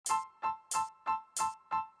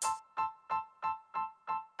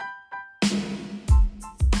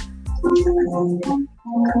A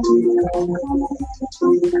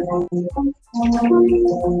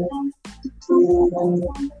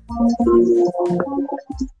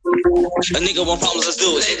nigga want problems, let's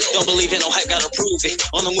do it. Don't believe in no hype, gotta prove it.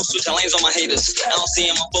 On the move, switching lanes on my haters. I don't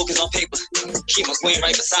see him, I'm focused on paper. Keep my queen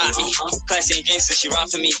right beside me. Classy and gangster, she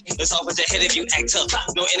ride for me. It's off with the head if you act up.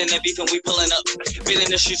 No internet beefing, we pulling up. Been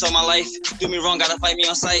in the streets all my life. Do me wrong, gotta fight me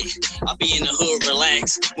on sight. I'll be in the hood,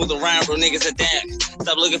 relax. Move around, bro, niggas adapt.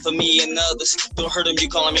 Stop looking for me and others. Don't hurt him,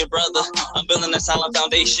 you call him your brother. I'm building a solid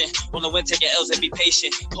foundation. When the win, take your L's and be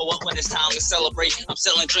patient. Pull up when it's time to celebrate. I'm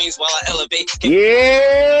selling dreams while I elevate.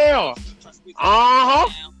 Yeah. They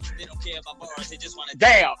don't care about bars, they just want to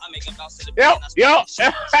damn. I make them bounce to the Yep.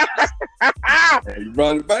 You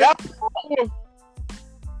brought it back.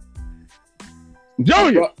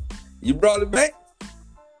 Junior. You brought it back.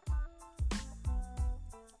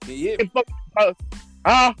 Yeah.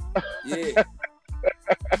 Yeah.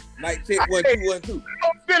 Mic check 1 2 1 2.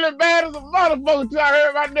 I'm feeling bad as a motherfucker till I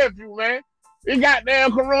heard my nephew, man. He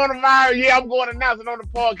goddamn coronavirus. Yeah, I'm going to announce it on the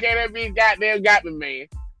podcast. That bitch goddamn got me, man.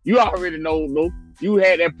 You already know, though. You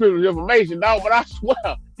had that privileged information, dog, but I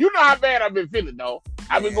swear, you know how bad I've been feeling, dog.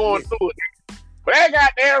 I've been going through it. But that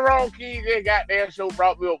goddamn wrong key, that goddamn show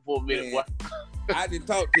brought me up for a minute, boy. I didn't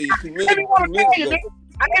talk to you 2 minutes. I didn't want to tell you, nigga.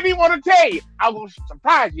 I didn't even want to tell you. I was going to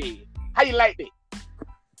surprise you. How you like that?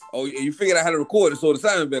 Oh, you figured out how to record it so the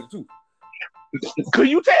sound better, too. Could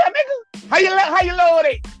you tell, nigga? How you load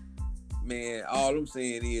it? Man, all I'm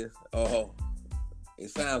saying is, it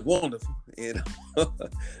sounds wonderful. And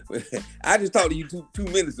I just talked to you 2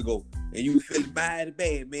 minutes ago, and you was feeling mighty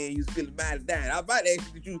bad, man. You was feeling mighty down. I was about to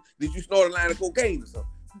ask you, did you snort a line of cocaine or something?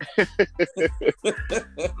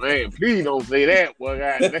 Man, please don't say that, boy.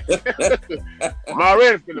 Goddamn. I'm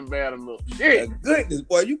already feeling bad enough. Shit. Goodness,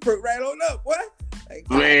 boy, you perk right on up, boy. Like,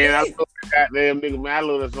 man, I love that goddamn nigga, man. I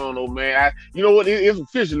love that song, though, man. You know what? It's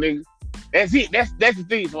official, nigga. That's it. That's the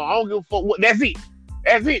thing. So I don't give a fuck. That's it.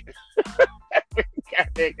 That's it.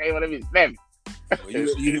 Goddamn, came on that bitch snapping. Well,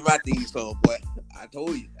 you hear my theme song, boy. I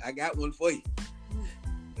told you, I got one for you.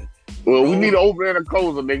 Well, we need to open and a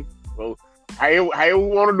closer, nigga. So, however we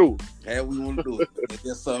want to do it. However we want to do it.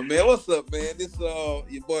 Yes, man. What's up, man? This your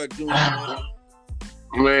boy Junior.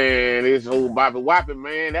 Man, this old Bobby Whopping,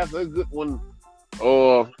 man. That's a good one.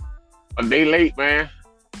 A day late, man.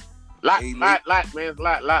 Lot, man.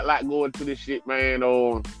 Lot going to this shit, man.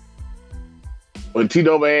 When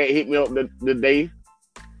T-Double had hit me up the day,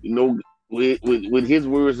 you know, with his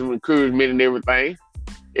words of encouragement and everything.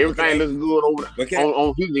 Everything looks good over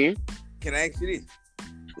on his end. Can I ask you this?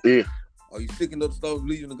 Yeah. Are you sticking up the stars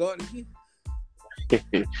leaving the garden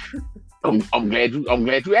again? I'm glad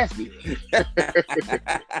you asked me.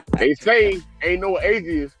 They say ain't no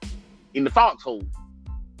ages in the foxhole.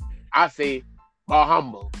 I say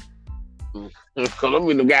Bahama. Cause I'm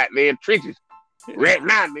in the goddamn trenches. Right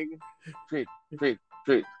now, nigga. Trench.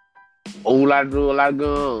 Whole lot of drugs, a lot of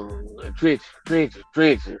guns. Trenches.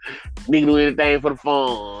 Nigga do anything for the fun.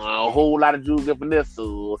 A whole lot of drugs and finesse.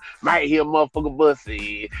 Might hear a motherfucker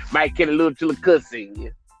bussing. Might get a little chiller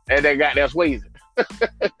cussing. And that goddamn Swayze.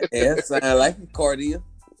 Yeah, sound like it. Cardia.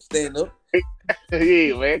 Stand up.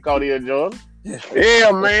 Yeah, man. Cardia Jordan.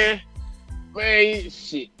 Yeah, man. Man,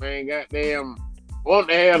 shit, man. Goddamn. Want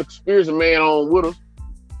to have the conspiracy man on with us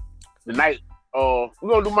tonight. We're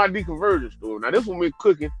gonna do my deconversion story. Now this one been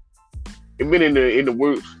cooking. It been in the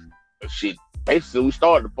works. Shit. Basically, we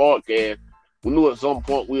started the podcast. We knew at some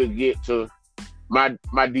point we'll get to my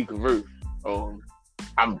deconversion.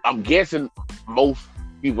 I'm guessing most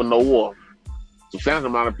people know of. Substantial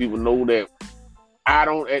amount of people know that I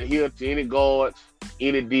don't adhere to any gods,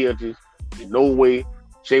 any deities, in no way,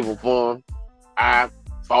 shape, or form. I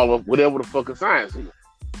follow whatever the fucking science is.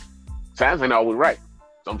 Science ain't always right.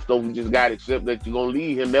 Some stuff you just gotta accept that you're gonna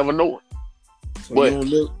leave here never knowing. So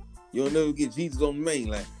you'll never get Jesus on the main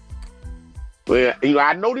line. Well,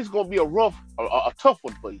 I know this is gonna be a tough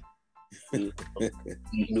one for you.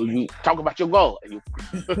 You talk about your God.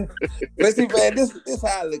 But see, man, this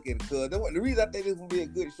how I look at it. Cause the reason I think this is gonna be a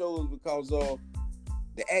good show is because of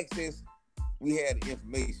the access we had to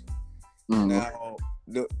information. Mm-hmm. Now,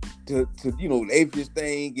 to the atheist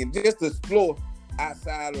thing and just to explore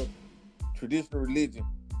outside of traditional religion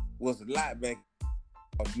was a lot back.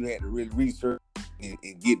 You had to really research and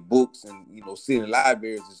get books and sit in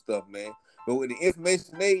libraries and stuff, man. But with the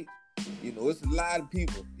information age, it's a lot of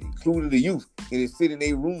people, including the youth, and they sit in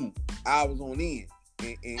their room hours on end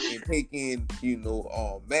and take in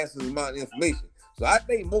massive amount of information. So I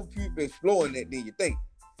think more people exploring that than you think.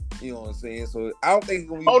 You know what I'm saying? So I don't think it's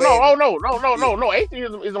gonna be. No.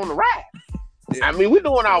 Atheism is on the rise. Yeah. I mean, we're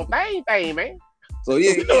doing our thing, man. So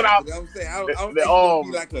yeah, You know what I'm saying? I don't think it's gonna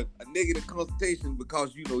be like a negative consultation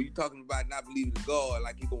because you talking about not believing in God,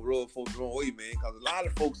 like you gonna rub folks the wrong way, man. Because a lot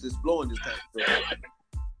of folks exploring this kind of stuff.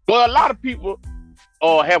 Well, a lot of people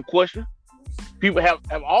have questions. People have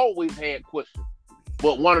always had questions.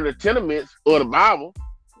 But one of the tenements of the Bible,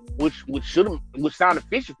 which sounded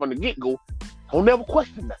fishy from the get-go, don't never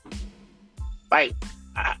question that. Like,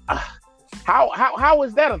 how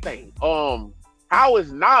is that a thing? How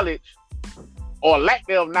is knowledge or lack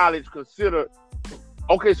thereof knowledge considered?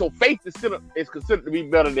 Okay, so faith is considered to be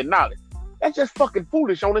better than knowledge. That's just fucking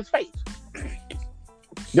foolish on its face.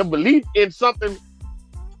 The belief in something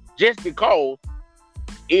just because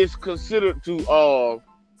is considered to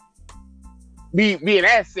be an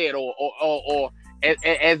asset or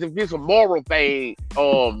as if it's a moral thing.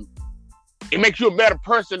 It makes you a better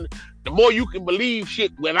person. The more you can believe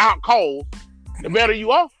shit without cause, the better you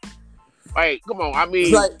are. Like, come on, I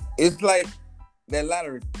mean, it's like that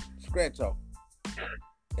lottery scratch off.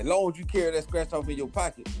 As long as you carry that scratch off in your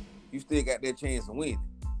pocket, you still got that chance to win.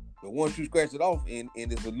 But once you scratch it off and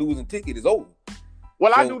it's a losing ticket, it's over.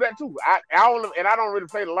 Well, I do that too. I don't really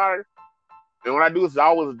play the lottery. And when I do, it's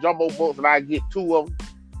always a jumbo box, and I get 2 of them,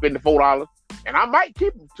 spend the $4, and I might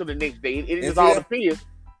keep them to the next day. It just all depends.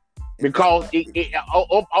 Because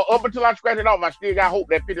up until I scratch it off, I still got hope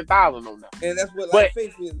that 50,000 on that. And that's what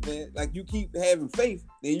faith is, man. Like, you keep having faith,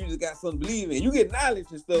 then you just got something to believe in. You get knowledge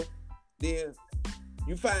and stuff, then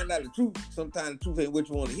you find out the truth. Sometimes the truth ain't what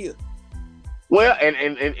you want to hear. Well, and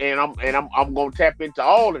I'm gonna tap into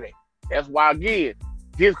all of that. That's why, again,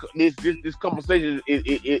 this conversation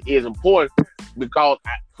is important, because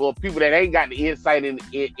for people that ain't got the insight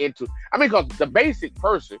into, I mean, because the basic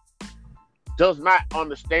person does not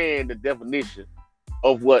understand the definition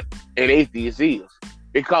of what an atheist is,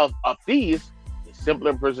 because a theist is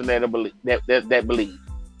simply a person that believes.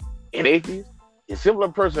 An atheist is simply a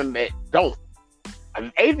person that don't.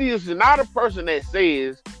 An atheist is not a person that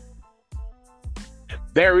says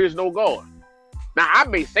there is no God. Now, I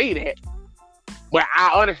may say that, but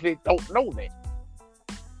I honestly don't know that.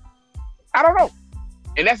 I don't know.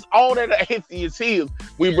 And that's all that an atheist is.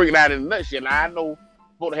 We bring it out in a nutshell. Now, I know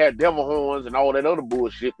supposed to have devil horns and all that other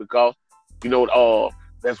bullshit, because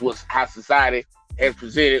that's how society has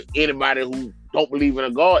presented anybody who don't believe in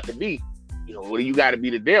a God to be. You got to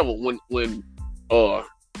be the devil. When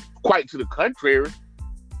quite to the contrary,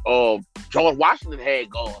 George Washington had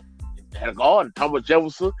God. Had a God, and Thomas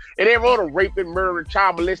Jefferson, and every other raping, murdering,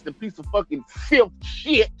 child molesting piece of fucking filth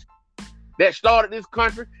shit that started this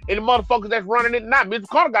country, and the motherfuckers that's running it now. Mr.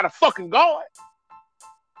 Carter got a fucking God.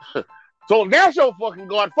 So if that's your fucking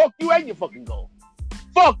God, fuck you and your fucking God.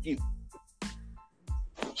 Fuck you.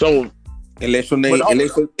 So unless your name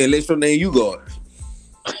you God.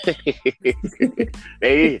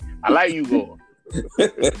 Hey, I like you, God.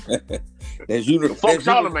 That's universal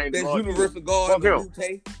God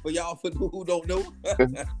for y'all who don't know.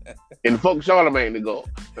 And fuck Charlemagne the God.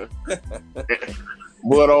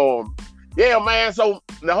 But yeah, man. So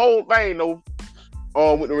the whole thing though,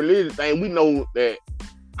 with the religious thing, we know that.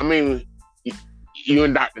 I mean, you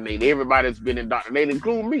indoctrinated. Everybody's been indoctrinated,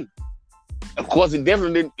 including me. Of course, it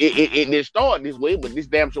definitely didn't start this way, but this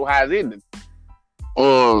damn show has ended.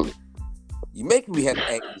 You making me have to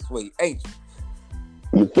act this way, ain't you?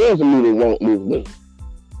 The first meeting won't move me.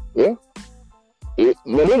 Yeah? And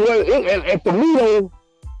for me, though,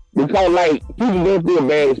 because, like, people go through a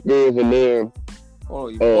bad experience and then... Oh,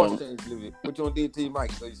 your voice changed a little bit. Put you on DT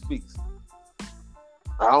mic so you speaks.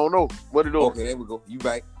 I don't know. What it do? Okay, there we go. You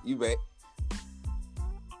back.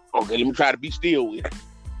 Okay, let me try to be still with it.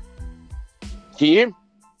 Can you hear me?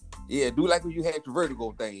 Yeah, do like when you had your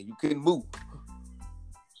vertigo thing. You couldn't move.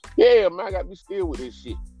 Yeah, man, I got to be still with this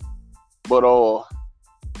shit. But,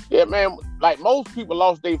 yeah, man, like most people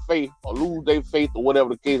lost their faith or lose their faith or whatever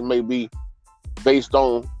the case may be based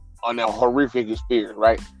on their horrific experience,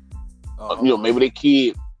 right? Maybe their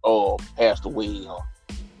kid passed away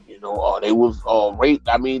or they was raped.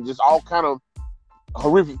 I mean, just all kind of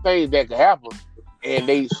horrific things that could happen, and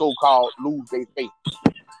they so-called lose their faith.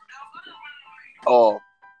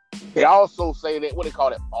 They also say that, what they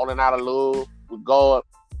call it, falling out of love with God.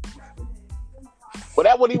 But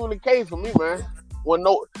that wasn't even the case for me, man. Wasn't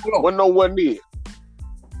no one did.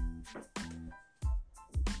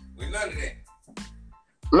 We none of that.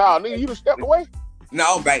 Nah, nigga, you done stepped away?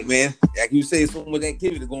 No, I'm back, man. Like you said, so much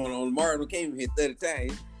activity going on. Mario came here 30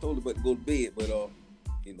 times. Told her about to go to bed, but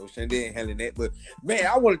Shandell ain't handling that. But man,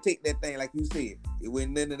 I want to take that thing, like you said. It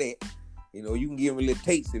wasn't none of that. You can give him a little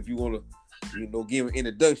taste if you want to, give him an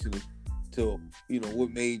introduction to, what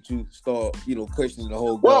made you start, questioning the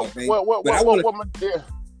whole God thing.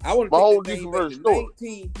 I want my to whole take that different back to story.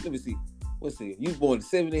 19. Let me see. Let's see. You was born in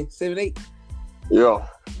 78. Yeah.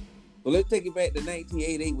 So let's take it back to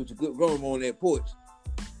 1988 with your good grandma on that porch.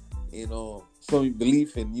 And some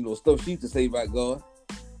belief and stuff she used to say about God.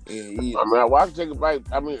 And I mean, I can take it back.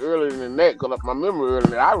 I mean, earlier than that, because my memory earlier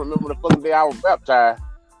than that, I remember the fucking day I was baptized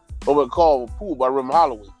over at Carver Pool by Reverend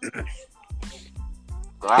Holloway.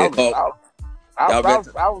 I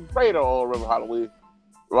was afraid of Reverend Holloway.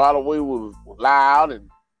 Reverend Holloway was loud and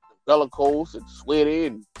bellicose and sweaty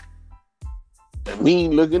and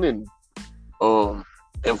mean looking and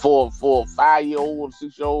for a 5-year-old,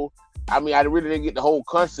 6-year-old, I mean, I really didn't get the whole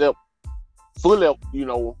concept fully, of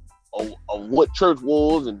what church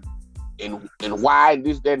was and why and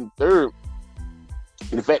this, that, and third.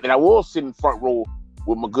 And the fact that I was sitting front row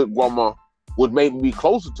with my good grandma would make me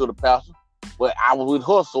closer to the pastor, but I was with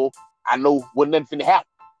her, so I know wasn't nothing finna happen.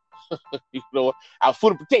 I was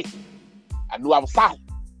fully protected. I knew I was solid.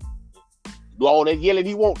 Do all that yelling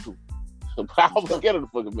he want to. But I was scared of the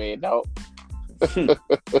fucking man, dog.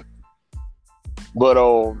 But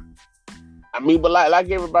I mean, but like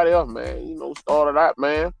everybody else, man, started out,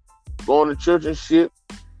 man, going to church and shit.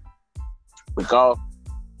 Because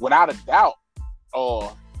without a doubt, my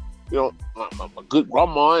good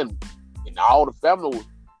grandma and all the family was,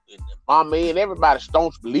 and mama and everybody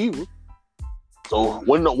staunch believers. So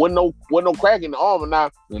when no crack in the armor.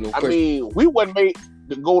 Now, I mean, we wasn't made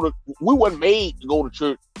to go to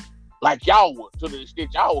church like y'all were, to the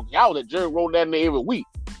extent y'all was at Jerry Road down there every week.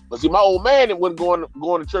 But see, my old man that wasn't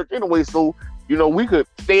going to church anyway, so we could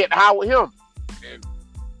stay at the house with him and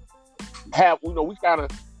have we kind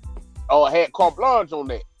of had carte blanche on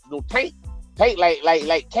that. Tank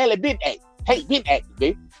like Cali been act. Tank been acting,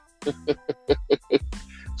 baby.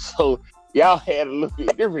 So y'all had a little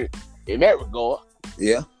bit different in that regard.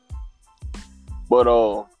 Yeah. But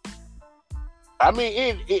I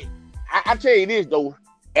mean, I tell you this though,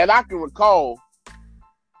 and I can recall,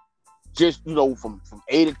 just from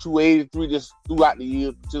 82, 83, just throughout the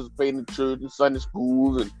years, participating in church and Sunday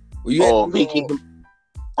schools and vacation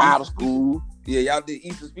Bible school. Yeah, y'all did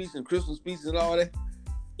Easter speeches and Christmas speeches and all that.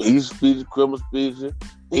 Easter speeches, Christmas speeches,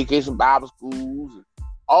 vacation Bible schools, and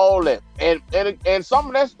all that, and some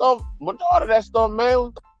of that stuff, majority of that stuff,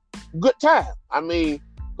 man, good time. I mean,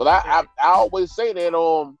 but I always say that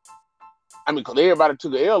I mean, because everybody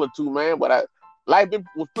took an L or two, man, but life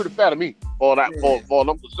was pretty fair to me for that, for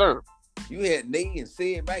I'm concerned. You had Nate and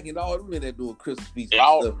Sid back and all them in there doing Christmas speeches.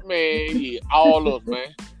 All of us, man.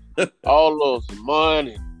 All of us, Mon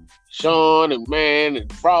and Sean and man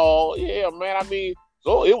and Frog. Yeah, man. I mean,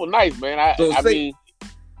 so it was nice, man. I mean,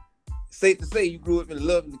 safe to say you grew up in a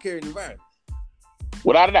loving and caring environment.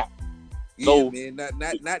 Without a doubt. Yeah, so, man, not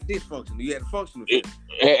dysfunctional. You had a functional family.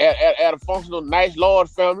 Had a functional, nice, large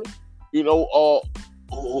family, and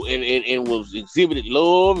was exhibited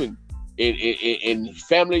love and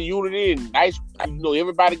family unity and nice,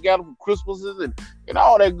 everybody gathered for Christmases and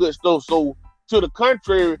all that good stuff. So to the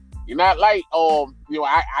contrary, you're not like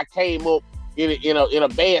I came up in a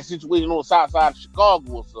bad situation on the south side of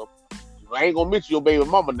Chicago or something. I ain't gonna mention your baby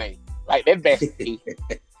mama name like that bastard.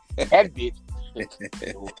 That bitch.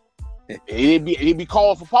 It'd be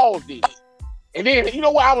called for pause then. And then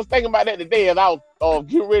what I was thinking about that today as I was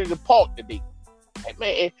getting ready to park today. Like,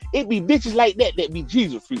 man, it be bitches like that be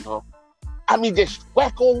Jesus freak, huh? I mean, just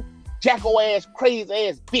wacko, jacko ass, crazy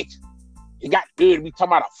ass bitches. You got to be talking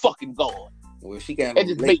about a fucking God. Well, she got that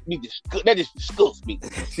just make me that just disgusts me.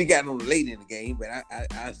 She got on late in the game, but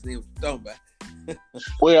I see what you're talking about.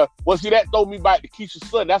 well, see, that throw me back to Keisha's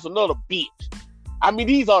son. That's another bitch. I mean,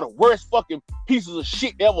 these are the worst fucking pieces of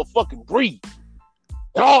shit they ever fucking breathe.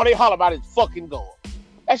 And all they holler about is fucking God.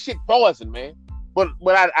 That shit poison, man. But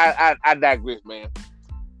I digress, man.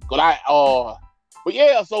 But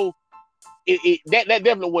yeah, so that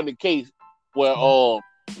definitely wasn't the case where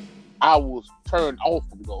I was turned off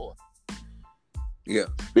from God. Yeah.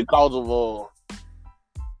 Because of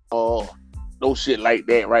no shit like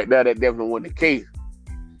that right there. That definitely wasn't the case.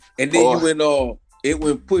 And then it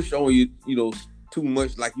went push on you, too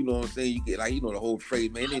much, like, what I'm saying, you get like, the whole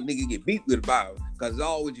phrase, man, that nigga get beat with the Bible, because it's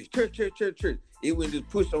always just church. It went just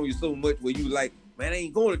push on you so much where you like, man, I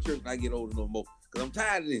ain't going to church when I get older no more, because I'm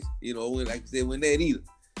tired of this, when, like you said, when that either.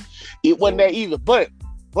 It wasn't that either, but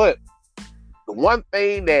the one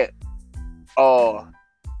thing that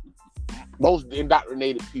most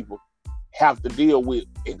indoctrinated people have to deal with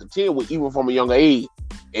and contend with, even from a younger age,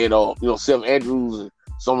 and Seven Andrews and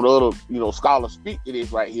some of the other scholars speak to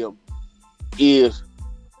this right here, is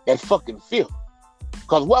that fucking fear.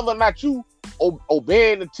 Because whether or not you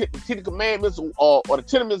obeying the Ten Commandments or the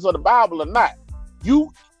tenements of the Bible or not,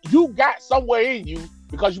 you got somewhere in you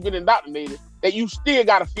because you've been indoctrinated that you still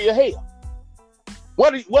gotta fear hell.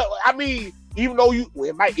 I mean, even though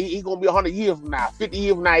it's gonna be 100 years from now, 50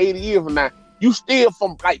 years from now, 80 years from now, you still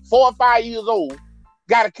from like 4 or 5 years old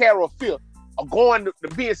gotta carry a fear of going to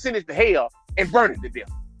being sentenced to hell and burning to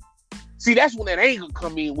death. See, that's when that anger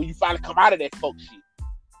come in, when you finally come out of that fuck shit.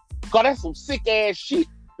 Cause that's some sick ass shit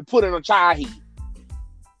to put in a child head.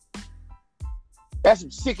 That's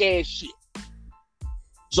some sick ass shit.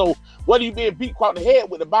 So whether you being beat across the head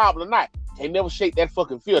with the Bible or not, can't never shake that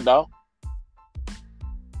fucking fear, dog.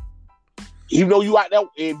 Even though you out there,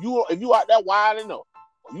 if you out there wilding up,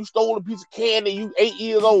 or you stole a piece of candy, you 8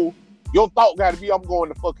 years old, your thought gotta be, I'm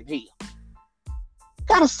going to fucking hell. What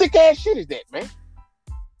kind of sick ass shit is that, man?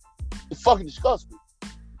 It fucking disgusts me.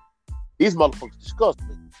 These motherfuckers disgust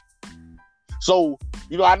me. So,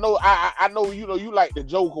 I know, you like the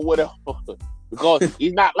joke or whatever, because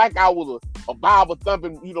it's not like I was a Bible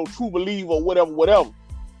thumping, true believer or whatever.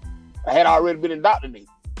 I had already been indoctrinated,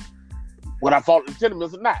 whether I followed the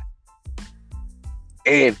sentiments or not.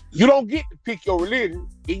 And you don't get to pick your religion;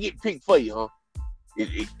 it get picked for you, huh?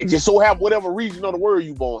 It just so have whatever region of the world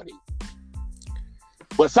you born in.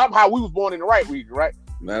 But somehow we was born in the right region, right?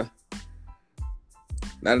 Nah.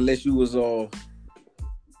 Not unless you was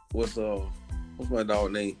what's my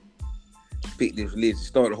dog name? Pick this religion,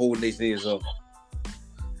 start the whole nation is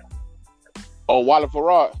Wally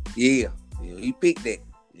Farad. Yeah, he picked that,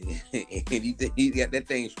 and he got that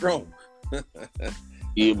thing strong.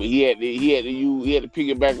 Yeah, but he had to pick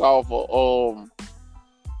it back off of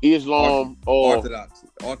Islam or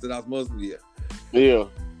Orthodox Muslim. Yeah.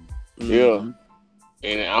 Mm-hmm. Yeah.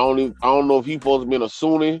 And I don't know if he supposed to be a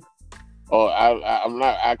Sunni or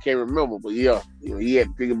I can't remember, but yeah, he had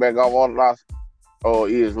to pick it back off Orthodox or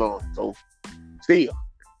Islam. So still,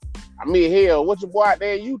 I mean, hell, what's your boy out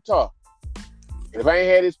there in Utah? And if I ain't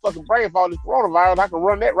had this fucking brain fog, this coronavirus, I can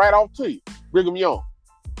run that right off to you. Brigham Young.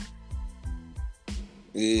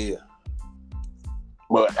 Yeah.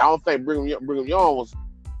 But I don't think Brigham Young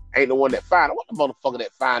ain't the one that found it. What the motherfucker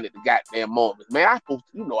that found it the goddamn moment? Man, I supposed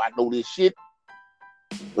to, I know this shit.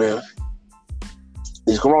 Well,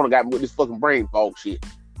 this corona got me with this fucking brain fog shit.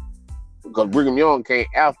 Because Brigham Young came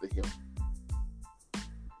after him.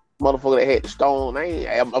 Motherfucker that had the stone.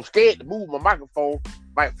 I'm scared to move my microphone.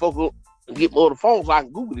 Might fuck up and get my other phone so I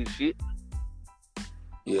can Google this shit.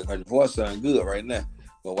 Yeah, because your voice sound good right now.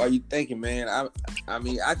 But while you thinking, man, I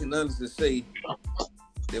mean, I can honestly say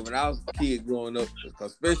that when I was a kid growing up,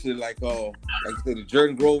 especially like you said, the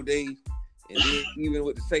Jordan Grove days, and then even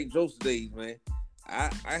with the St. Joseph days, man,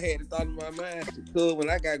 I had the thought in my mind, because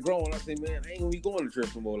when I got grown, I said, man, I ain't gonna be going to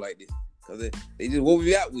church no more like this, because they just wore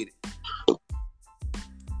me out with it.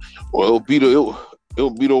 Well, it'll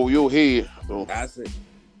beat over your head. So. I said,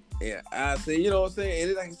 you know what I'm saying?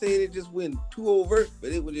 And like I said, it just went too overt,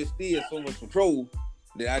 but it was just still so much control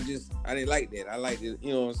that I didn't like that. I liked it,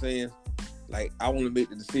 you know what I'm saying? Like, I want to make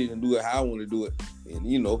the decision, do it how I want to do it. And,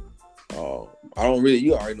 I don't really,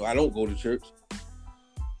 you already know, I don't go to church.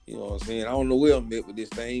 You know what I'm saying? I don't know where I'm at with this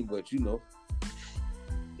thing, but, Yeah,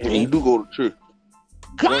 you do go to church.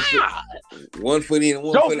 God! One foot in and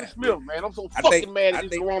one Joseph foot out. Smith, man. I'm so fucking mad at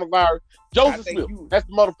this coronavirus. Joseph Smith. That's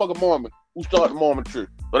the motherfucking Mormon who started the Mormon church.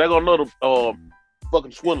 So they got another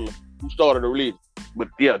fucking swindler who started the religion. But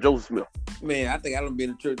yeah, Joseph Smith. Man, I think I done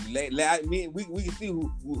been to church. We can see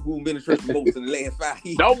who been to church the most in the last 5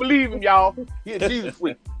 years. Don't believe him, y'all. He a Jesus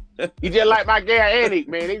freak. He just like my guy Annie,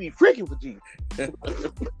 man. They be freaking for Jesus.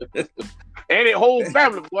 And his whole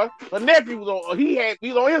family, boy. My nephew was on. He's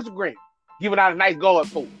on Instagram giving out a nice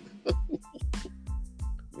God post.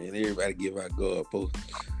 Man, everybody give out God post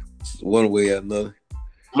one way or another.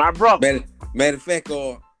 My brother. Matter of fact,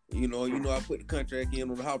 I put the contract in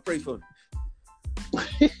on the house. Pray for me.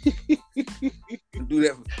 do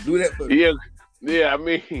that for me. Yeah. I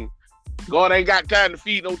mean, God ain't got time to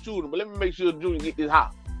feed no children, but let me make sure Junior get this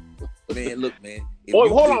house. Man, look, man.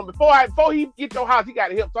 Hold on, before he get your house, he got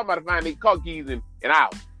to help somebody find their car keys and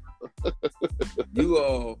out.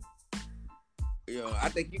 I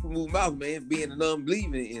think you can move mouth, man. Being a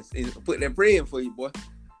non-believing and put that praying for you, boy.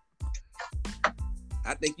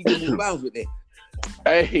 I think you can move mouth with that.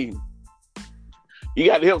 Hey. You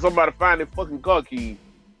got to help somebody find their fucking car keys.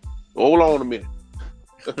 Hold on a minute.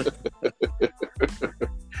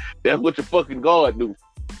 That's what your fucking God do.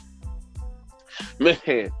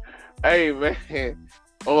 Man. Hey, man.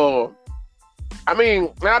 I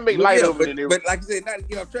mean, I make light of it. But like I said, not to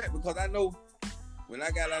get off track, because I know when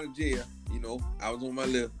I got out of jail, I was on my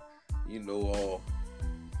little,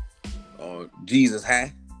 Jesus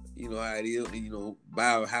high. You know how it is,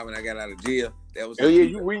 by how when I got out of jail. That was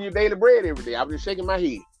you reading your daily bread every day. I was just shaking my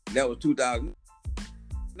head. That was 2000.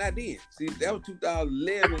 not then. See, that was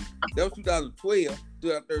 2011. That was 2012,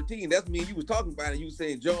 2013. That's me and you was talking about it. You was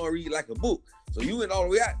saying John read like a book. So you went all the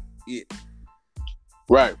way out. Yeah.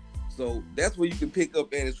 Right. So that's where you can pick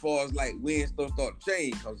up at as far as like when stuff start to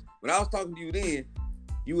change. Because when I was talking to you then,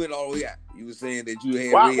 you went all the way out. You were saying that you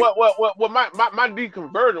had read. Well, my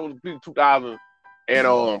deconversion was between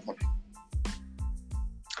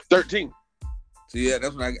 2013. So yeah,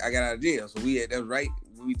 that's when I got out of jail. So that was right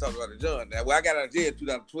when we talked about the John. Now, when I got out of jail in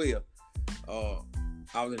 2012,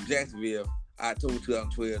 I was in Jacksonville, October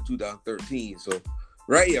 2012, 2013. So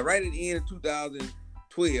right at the end of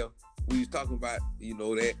 2012, we was talking about,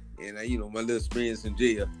 that, and my little experience in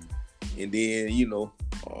jail. And then,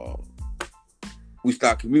 we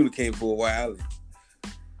started communicating for a while.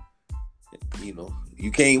 And,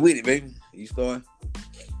 you came with it, baby. You started.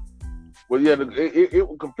 Well, yeah, it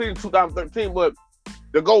was completed in 2013, but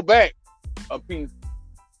to go back a piece,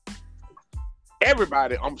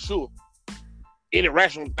 everybody, I'm sure, any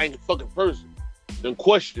rational thinking fucking person, then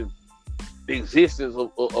question the existence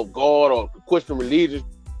of God or question religion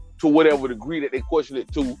to whatever degree that they question it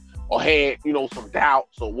to, or had, some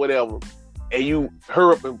doubts or whatever, and you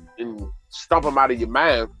hurry up and stomp them out of your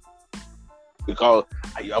mind because,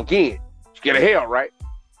 again, you get a hell, right?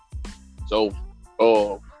 So,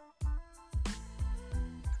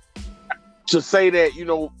 to say that,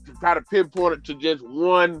 to try to pinpoint it to just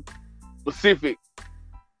one specific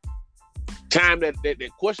time that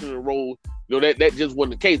question arose, that just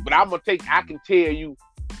wasn't the case. But I can tell you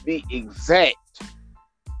the exact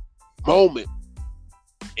moment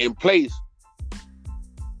and place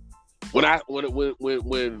when I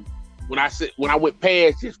went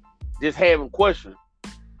past just having questions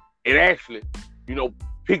and actually,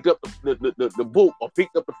 picked up the book or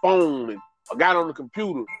picked up the phone and or got on the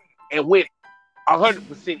computer and went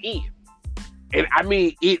 100% in. And I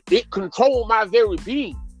mean, it controlled my very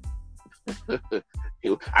being.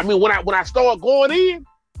 I mean, when I started going in,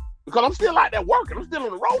 because I'm still out there working, I'm still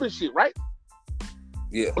on the road and shit, right?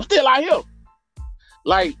 Yeah. I'm still out here.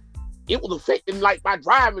 Like, it was affecting like my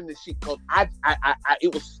driving and shit, because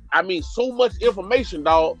it was so much information,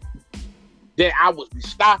 dog, that I was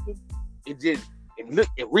stopping and look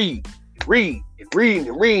and read. And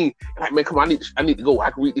like, man, come on, I need to go.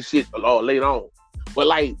 I can read this shit later on. But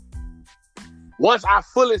like, once I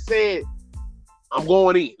fully said I'm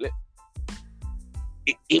going in,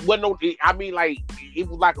 it wasn't it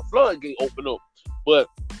was like a floodgate open up. But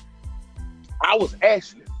I was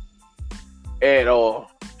actually at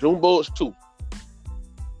Junebugs 2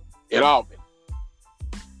 in Albany.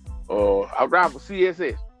 I was driving for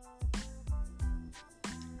CSS.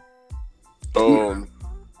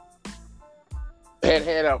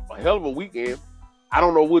 Had a hell of a weekend. I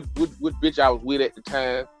don't know what bitch I was with at the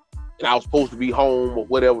time, and I was supposed to be home or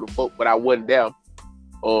whatever the fuck, but I wasn't there.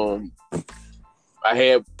 I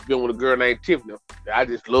had been with a girl named Tiffany that I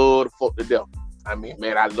just love to fuck to death. I mean,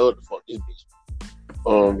 man, I love to fuck this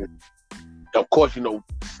bitch. Of course,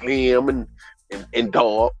 slim and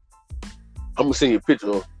dog. I'm gonna send you a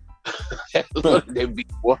picture of her. Love that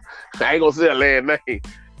bitch, boy. I ain't gonna say her last name.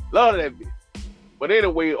 Love that bitch. But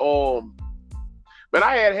anyway, man,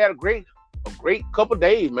 I had a great couple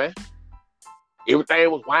days, man.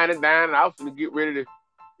 Everything was winding down, and I was gonna get ready to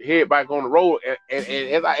head back on the road. And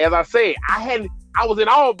as I said, I was in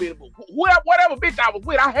Albany, but whatever bitch I was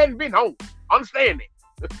with, I hadn't been home. Understand that?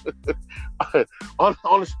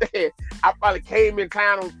 Understand? I probably came in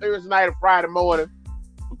town on Thursday night or Friday morning,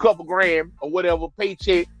 a couple grand or whatever,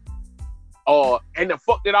 paycheck, and then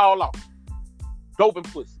fucked it all off. Dope and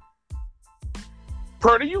pussy.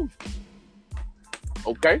 Per the usual.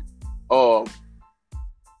 Okay.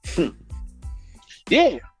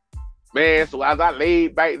 Yeah, man. So as I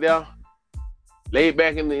laid back in the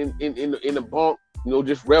bunk,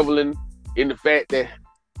 just reveling in the fact that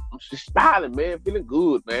I'm just smiling, man, feeling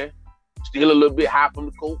good, man. Still a little bit high from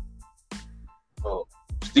the coke.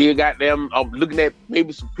 Still got them. I'm looking at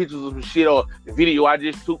maybe some pictures of some shit or the video I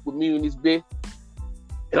just took with me and this bitch,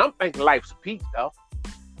 and I'm thinking life's a peach, though.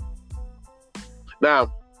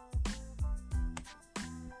 Now,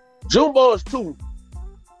 Junebugs 2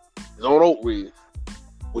 is on Oak Ridge,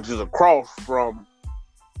 which is across from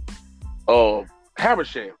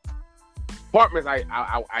Habersham. Apartments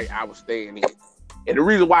I was staying in. And the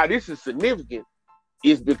reason why this is significant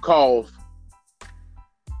is because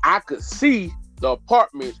I could see the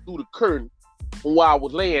apartments through the curtain from where I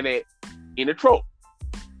was laying at in the truck.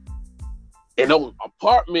 And those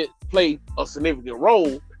apartments played a significant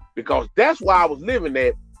role because that's where I was living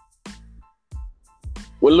at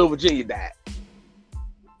when Little Virginia died.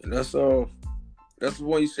 And that's the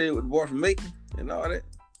one you said with the boy from Macon and all that?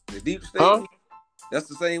 The deep state? Huh? That's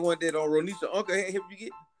the same one that Ronisha uncle had helped you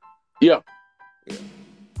get? Yeah.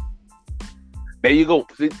 There you go.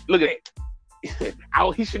 See, look at that.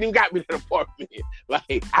 He shouldn't even got me that apartment.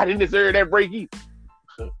 Like, I didn't deserve that break either.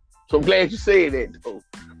 So I'm glad you said that, though.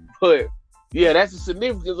 But yeah, that's the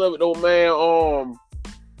significance of it, though, man.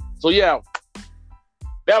 So yeah,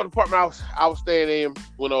 that was the apartment I was staying in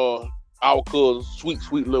when our cousin,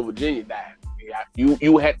 sweet little Virginia, died. Yeah,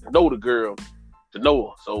 you had to know the girl to know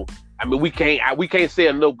her. So I mean, we can't say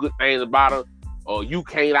enough good things about her. You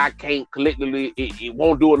can't, I can't. Collectively, it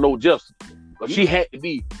won't do her no justice. But she had to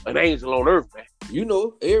be an angel on earth, man. You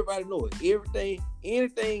know, everybody know it.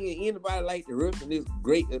 Anything and anybody like the rest is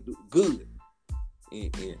great, good,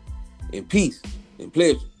 and peace and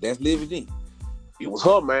pleasure. That's living in. It was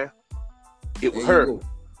her, man. It was her.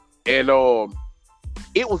 And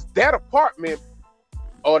it was that apartment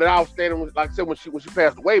that I was staying in, like I said, when she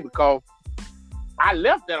passed away, because I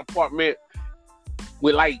left that apartment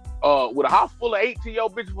with a house full of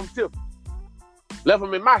 18-year-old bitches from Tiffany. Left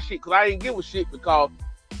them in my shit because I didn't give a shit, because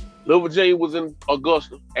Little Virginia was in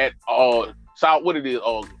Augusta at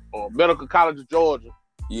Medical College of Georgia.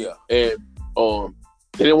 Yeah. And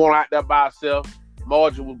they didn't want her out there by herself.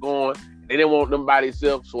 Marjorie was going. They didn't want them by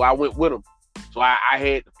themselves, so I went with them. So I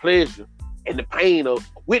had the pleasure and the pain of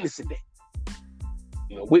witnessing that.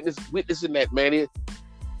 You know, witnessing that, man. It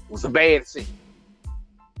was a bad scene.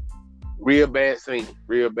 Real bad scene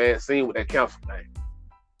with that council thing.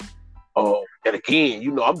 And again,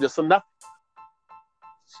 you know, I'm just a nothing.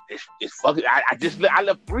 It's fucking. I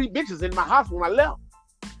left 3 bitches in my house when I left.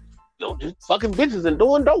 You know, just fucking bitches and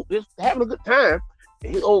doing dope, just having a good time.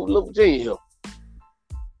 And he old Little Virginia here.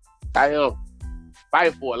 I am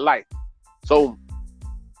fighting for a life. So,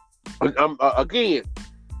 again,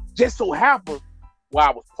 just so happened where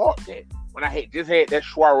I was parked at, when I had just had that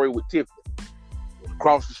soiree with Tiffany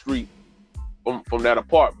across the street from that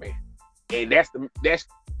apartment, and that's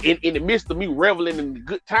in the midst of me reveling in the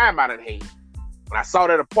good time I done had. When I saw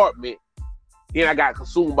that apartment, then I got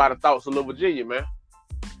consumed by the thoughts of Little Virginia, man.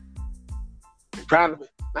 Now,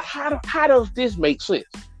 how does this make sense?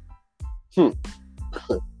 Because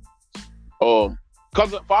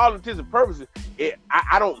for all intents and purposes,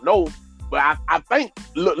 I don't know, but I think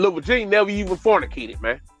Little Virginia never even fornicated,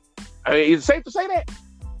 man. I mean, is it safe to say that?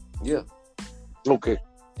 Yeah. Okay.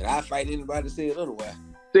 And I fight anybody to say it otherwise.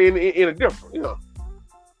 In a different, you know.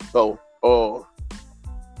 So,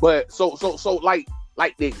 but so like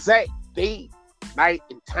the exact date, night,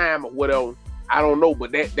 and time or whatever, I don't know,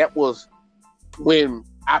 but that was when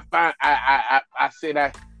I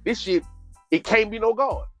said this shit, it can't be no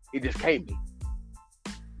God. It just can't be.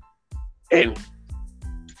 And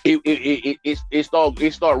it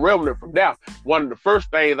started reveling from there. One of the first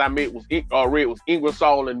things I read was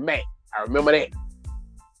Ingersoll and Mac. I remember that.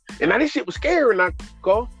 And now this shit was scary now,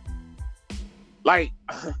 cuz. Like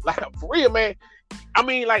for real, man. I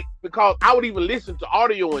mean, like, because I would even listen to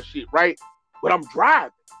audio and shit, right? But I'm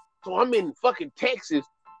driving. So I'm in fucking Texas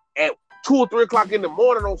at 2 or 3 o'clock in the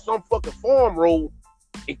morning on some fucking farm road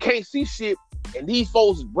and can't see shit. And these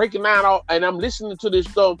folks is breaking down all, and I'm listening to this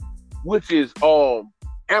stuff, which is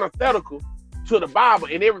antithetical to the Bible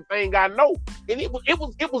and everything I know. And it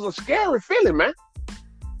was a scary feeling, man.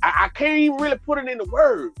 I can't even really put it into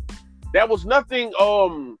words. There was nothing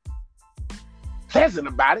pleasant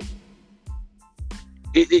about it.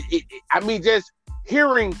 I mean, just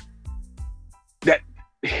hearing the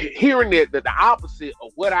opposite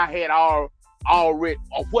of what I had already,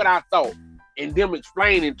 or what I thought, and them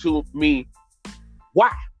explaining to me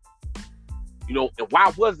why, you know, and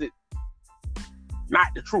why was it not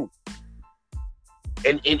the truth?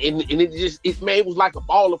 And it was like a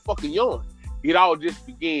ball of fucking yarn. It all just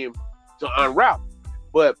began to unravel.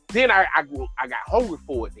 But then I got hungry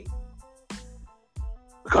for it then.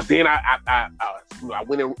 Because then I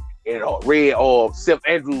went and read Seth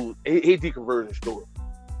Andrews, his deconversion story.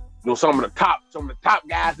 You know, some of the top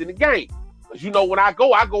guys in the game. Because you know, when I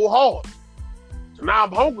go hard. So now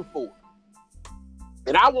I'm hungry for it.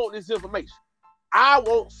 And I want this information. I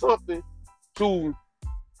want something to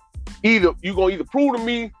you're gonna either prove to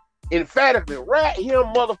me emphatically right here,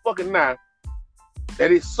 motherfucking now,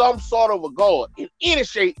 that it's some sort of a God in any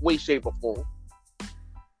way, shape, or form,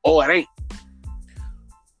 or it ain't.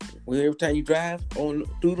 Well, every time you drive through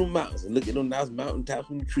the mountains and look at them nice mountaintops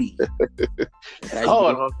and the trees, that's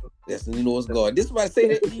when you know it's God. This somebody say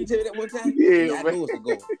that? Did you tell me that one time? Yeah, I know it's a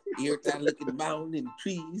God. Every time I look at the mountain and the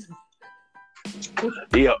trees.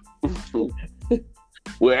 Yeah.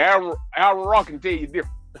 Well, Aaron Rock can tell you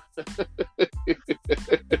different.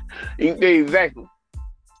 He can tell you exactly.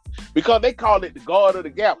 Because they call it the God of the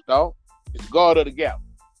Gap, dog. It's the God of the Gap.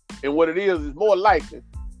 And what it is more likely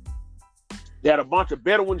that a bunch of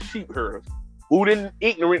Bedouin sheep herders who didn't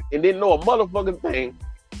ignorant and didn't know a motherfucking thing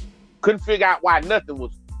couldn't figure out why nothing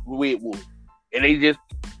was the way it was. And they just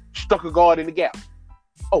stuck a God in the gap.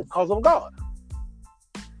 Oh, cause I'm God.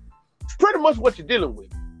 It's pretty much what you're dealing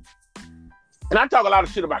with. And I talk a lot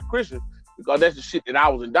of shit about Christians because that's the shit that I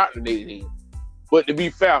was indoctrinated in. But to be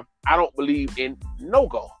fair, I don't believe in no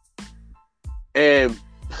God. And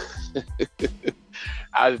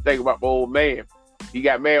I was thinking about my old man. He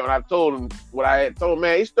got mad when I told him what I had told him.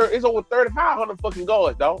 Man, it's over 3,500 fucking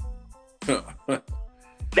gods, dog.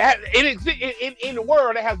 That in the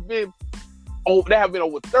world there have been over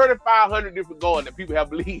 3,500 different gods that people have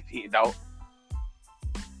believed in, dog.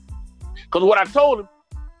 Because what I told him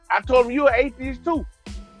you're an atheist too.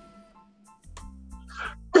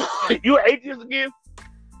 You're an atheist against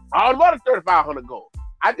all the other 3,500 gods.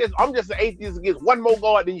 I'm just an atheist against one more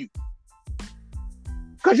God than you.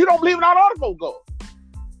 Because you don't believe in all the other four gods.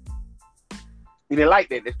 He didn't like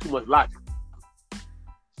that. That's too much logic.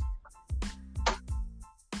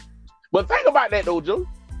 But think about that though, Joe.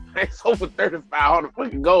 It's over 3,500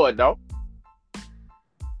 fucking gods, dog.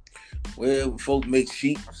 Well, folks make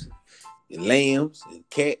sheep and lambs and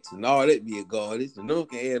cats and all that be a goddess, and no one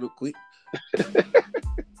can add up quick.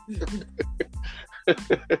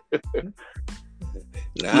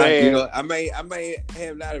 Now, you know, I may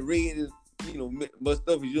have not read it, you know, much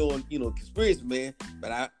stuff is on, you know, conspiracy, man.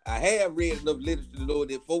 But I have read enough literature to know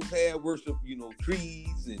that folks have worship, you know,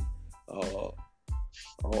 trees and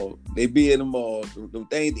they build them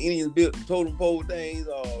things the Indians built, the totem pole things.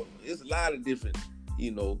 It's a lot of different,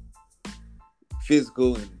 you know,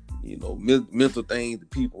 physical and, you know, mental things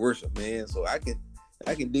that people worship, man. So I can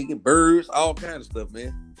dig in birds, all kinds of stuff,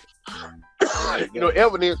 man. You know,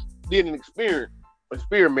 evidence did an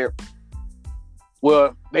experiment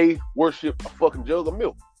where they worship a fucking jug of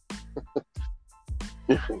milk.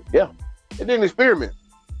 Yeah, they did an experiment.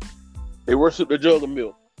 They worshiped a jug of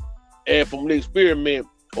milk, and from the experiment,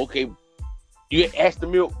 okay, you ask the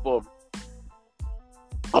milk for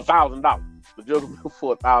 $1,000. The jug of milk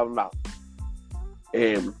for $1,000,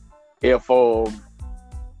 and if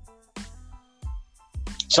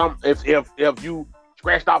you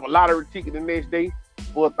scratched off a lottery ticket the next day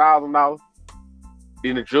for $1,000,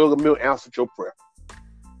 then the jug of milk answered your prayer.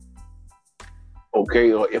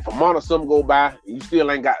 Okay, or if a month or something go by and you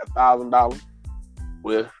still ain't got $1,000,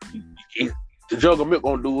 well, the jug of milk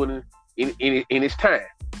gonna do it in its time.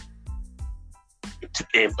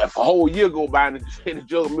 If a whole year go by and the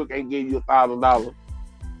jug of milk ain't give you $1,000,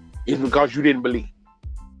 it's because you didn't believe.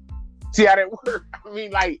 See how that works? I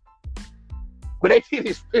mean, like, but they did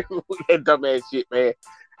experiment with that dumbass shit, man.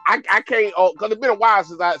 I can't, because it's been a while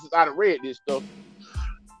since I read this stuff.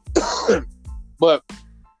 But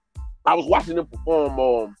I was watching them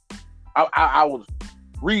perform. I was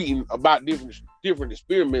reading about different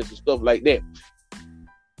experiments and stuff like that.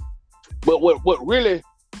 But what really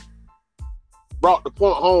brought the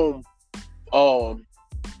point home,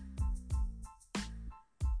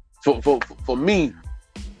 for me,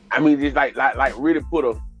 I mean, it's like really put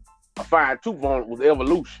a fine tooth on it was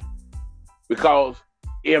evolution. Because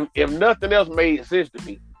if nothing else made sense to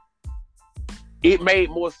me, it made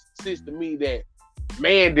more sense to me that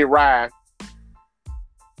man derived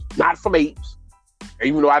not from apes,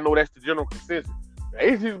 even though I know that's the general consensus.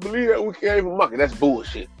 Apes just believe that we came from monkey. That's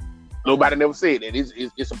bullshit. Nobody never said that.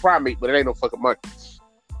 It's a primate, but it ain't no fucking monkey.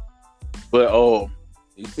 But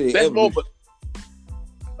you said that's more.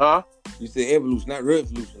 Huh? You said evolution, not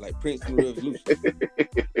revolution, like Prince to revolution.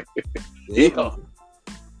 Yeah,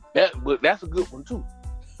 that's a good one too.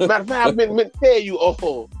 Matter of fact, I've been to tell you,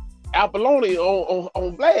 Apollonius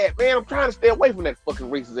on Vlad, man. I'm trying to stay away from that fucking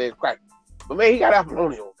racist ass cracker. But man, he got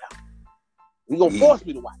Apollonius on now. He gonna force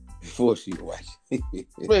me to watch. Force you to watch.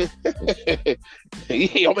 Man,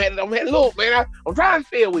 yeah, man, look, man, I'm trying to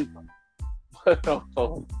stay away from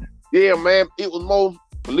it. Yeah, man, it was more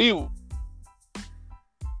believable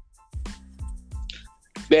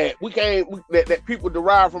that that people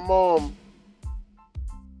derive from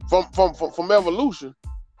evolution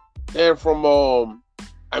and from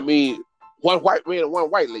I mean, one white man and one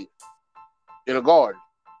white lady in a garden.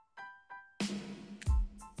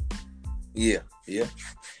 Yeah.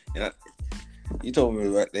 And you told me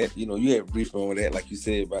about that. You know, you had a brief on that, like you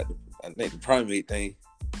said about the primate thing.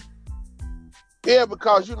 Yeah,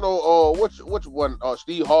 because you know, which one?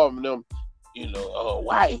 Steve Harvey and them. You know,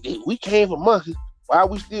 why we came from monkeys? Why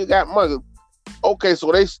we still got monkeys? Okay,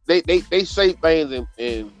 so they say things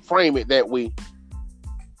and frame it that way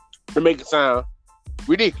to make it sound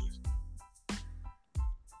ridiculous.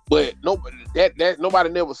 But nobody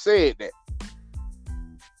never said that.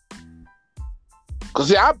 Cause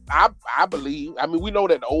see, I believe. I mean, we know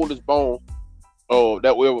that the oldest bone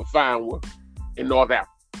that we ever found was in North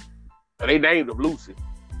Africa, and they named them Lucy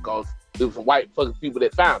because it was some white fucking people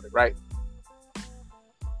that found it, right?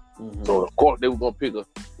 Mm-hmm. So of course they were gonna pick a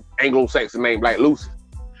Anglo-Saxon name like Lucy,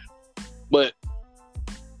 but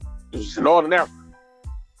it was in Northern Africa.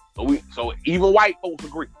 So even white folks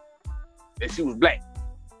agree that she was black.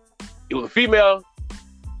 It was a female,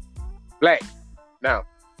 black. Now,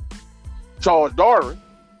 Charles Darwin,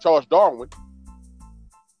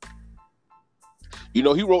 you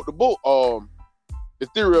know, he wrote the book, The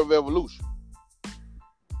Theory of Evolution.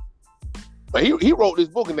 But he wrote this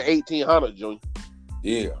book in the 1800s, Junior.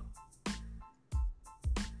 Yeah.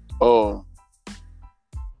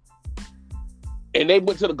 And they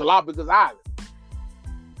went to the Galapagos Island.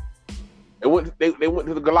 They went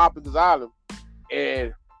to the Galapagos Island,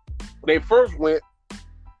 and when they first went,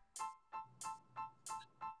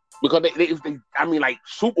 because they I mean, like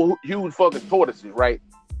super huge fucking tortoises, right?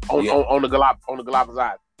 On the Galapagos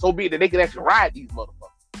Island. So be it that they could actually ride these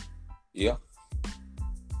motherfuckers. Yeah.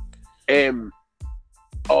 And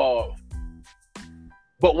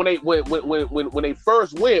but when they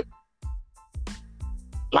first went,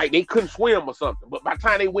 like they couldn't swim or something. But by the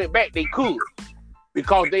time they went back, they could,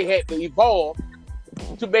 because they had to evolve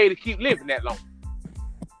to be able to keep living that long.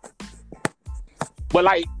 But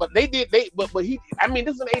this is in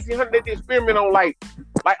 1800. They did experiment on like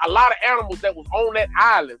a lot of animals that was on that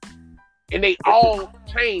island, and they all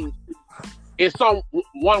changed in some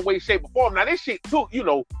one way, shape, or form. Now this shit took, you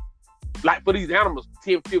know, like for these animals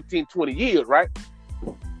 10, 15, 20 years, right?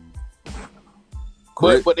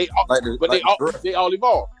 But they all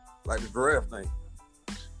evolved. Like the giraffe thing.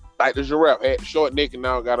 Like the giraffe had a short neck and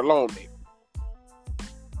now got a long neck.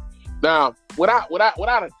 Now, without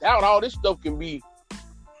a doubt, all this stuff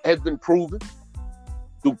has been proven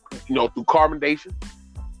through carbonation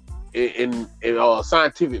and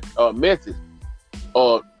scientific methods.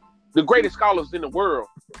 The greatest scholars in the world,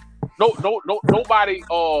 nobody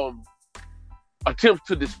attempts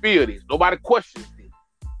to dispute this. Nobody questions this.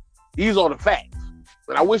 These are the facts.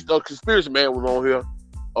 And I wish the conspiracy man was on here,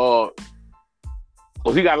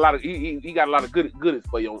 because he got a lot of goodies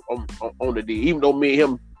for you on the day. Even though me and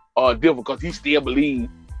him are different, because he still believes,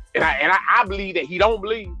 and I believe that he don't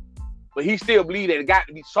believe, but he still believes that it got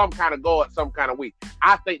to be some kind of God, some kind of way.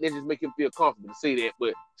 I think that just make him feel comfortable to say that,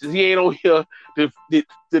 but since he ain't on here to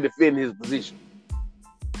defend his position,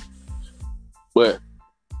 but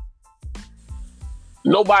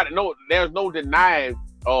there's no denying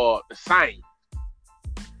the science.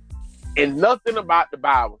 And nothing about the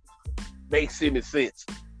Bible makes any sense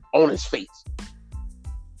on its face.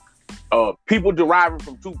 People deriving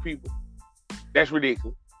from two people, that's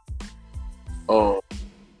ridiculous.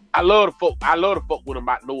 I love to fuck with them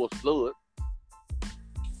about Noah's flood.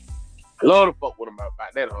 I love to fuck with them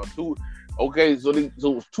about that. Okay, so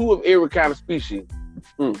it's two of every kind of species.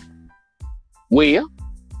 Well,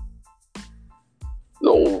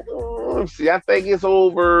 no, let's see. I think it's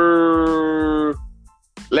over.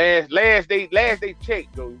 Last they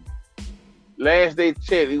checked, though. Last they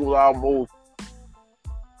checked, it was almost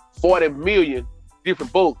 40 million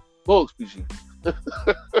different bug species.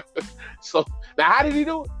 So now, how did he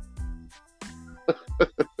do it?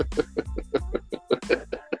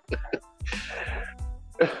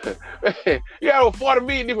 You got over 40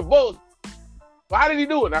 million different bugs. So how did he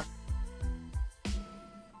do it now?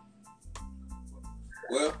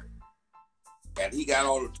 Well, and he got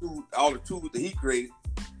all the tools that he created.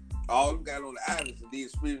 All of them got on the islands and did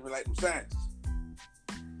experiments like them scientists.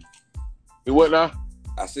 You what now?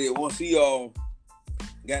 I said once he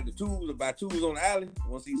got the tools on the island,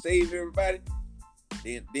 once he saved everybody,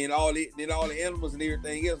 then all the animals and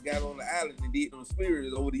everything else got on the island and did them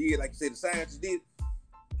experiments over the years, like you said, the scientists did.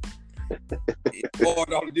 It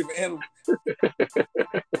formed all the different animals.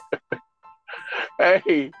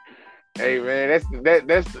 Hey man, that's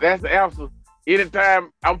the answer.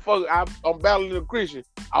 Anytime I'm battling a Christian,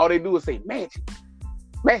 all they do is say magic,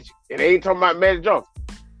 and they ain't talking about Magic Johnson.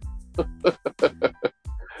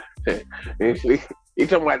 they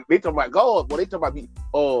talking about God, but they talking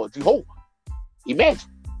about Jehovah. He magic.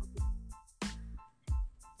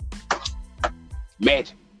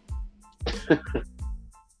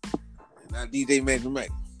 Not DJ Magic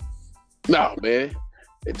Mike. No, man.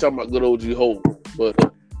 They talking about good old Jehovah, but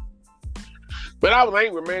I was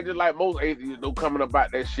angry, man, just like most atheists coming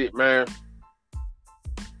about that shit, man.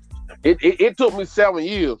 It took me 7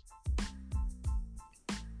 years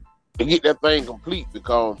to get that thing complete,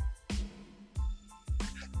 because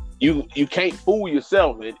you can't fool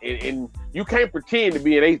yourself, and you can't pretend to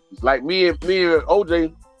be an atheist. Like me and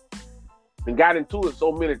OJ, and got into it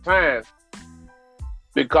so many times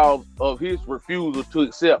because of his refusal to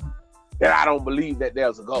accept that I don't believe that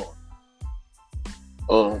there's a God.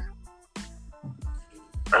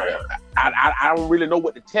 I don't really know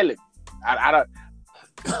what to tell him. I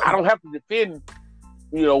don't have to defend,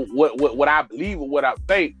 what I believe or what I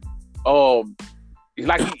think. It's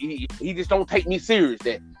like he just don't take me serious.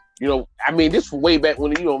 That this was way back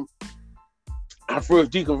when I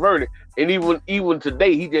first deconverted, and even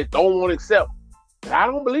today he just don't want to accept that I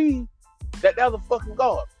don't believe that there's a fucking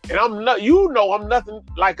God. And I'm nothing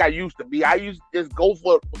like I used to be. I used to just go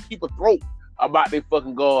for people's throat about their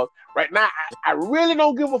fucking God. Right now, I really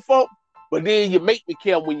don't give a fuck. But then you make me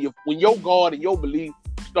care when your God and your belief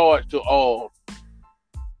starts to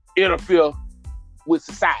interfere with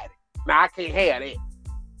society. Now I can't have that.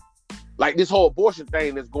 Like this whole abortion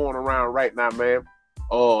thing that's going around right now, man.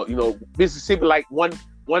 Mississippi, like one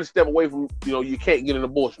step away from you can't get an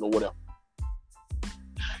abortion or whatever.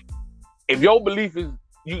 If your belief is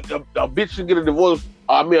a bitch should get a divorce,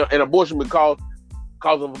 an abortion because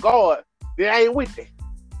of God, then I ain't with that.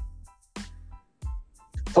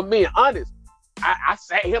 For being honest, I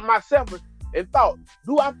sat here myself and thought,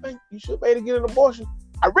 do I think you should be able to get an abortion?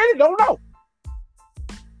 I really don't know.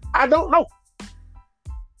 I don't know.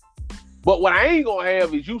 But what I ain't gonna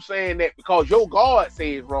have is you saying that because your God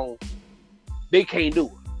says wrong, they can't do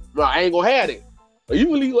it. No, I ain't gonna have that. You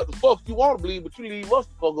believe what the fuck you want to believe, but you leave us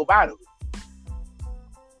the fuck up out of it.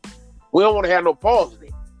 We don't want to have no pause in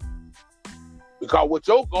it. Because what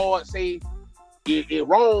your God say is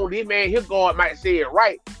wrong, this man, his God might say it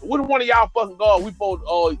right. What one of y'all fucking God we supposed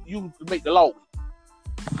to use to make the law?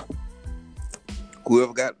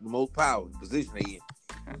 Whoever got the most power, the position they in.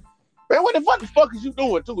 Man, what the fuck is you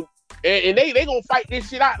doing too? And they gonna fight this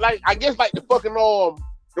shit out like I guess like the fucking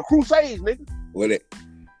the Crusades, nigga. What it?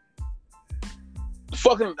 The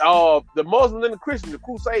fucking the Muslims and the Christians, the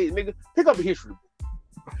Crusades, nigga. Pick up the history.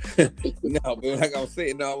 No, but like I was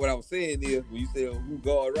saying, what I was saying is when you say who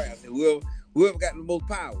God right, I said whoever got the most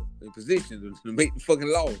power and position to make the fucking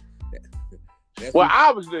law. Well,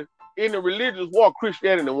 obviously in the religious war,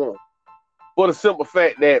 Christianity won. For the simple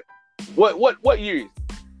fact that what year is it?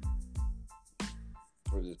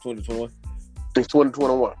 What is it, 2021? It's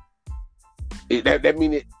 2021. That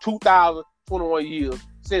means it 2021 years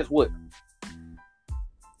since what?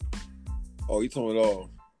 Oh, you talking about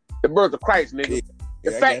the birth of Christ, nigga.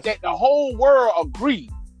 Yeah, the fact that the whole world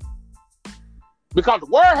agreed, because the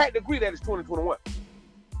world had to agree that it's 2021.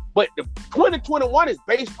 But the 2021 is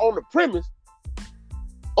based on the premise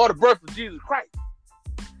of the birth of Jesus Christ.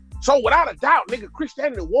 So without a doubt, nigga,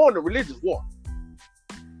 Christianity won the religious war.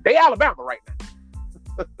 They Alabama right now.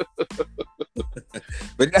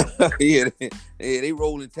 But now, they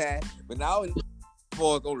rolling tide. But now, as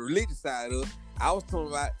far as on the religious side of it, I was talking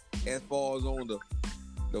about as far as on the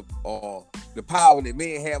power that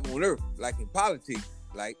men have on earth, like in politics.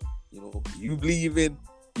 Like, you believe in,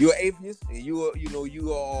 you're atheist and you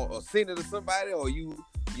are a sinner to somebody, or you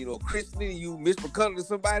Christian and you misbegotten to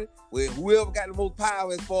somebody. Well, whoever got the most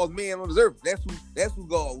power as far as men on this earth, that's who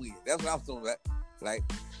God with. That's what I was talking about. Like,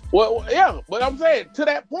 well, yeah, but I'm saying to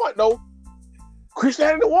that point though,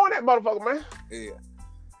 Christianity won that motherfucker, man. Yeah.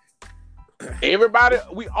 Everybody,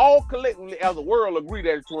 we all collectively as a world agree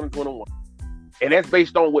that it's 2021. And that's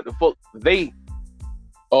based on what the fuck they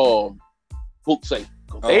books say.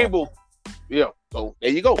 They book, yeah. So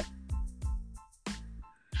there you go.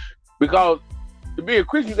 Because to be a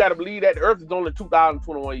Christian, you gotta believe that the earth is only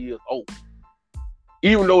 2021 years old.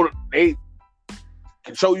 Even though they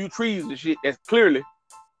can show you trees and shit that's clearly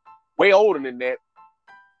way older than that.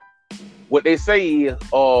 What they say is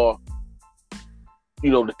the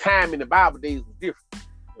time in the Bible days was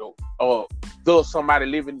different. There's somebody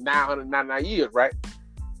living 999 years, right?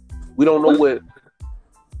 We don't know what.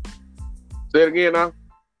 Say it again now.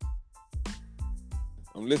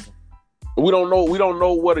 I'm listening. We don't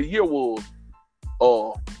know what a year was.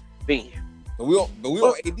 Then. But we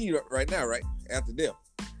on AD right now, right? After death.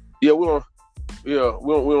 Yeah, we on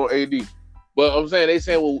AD. But I'm saying they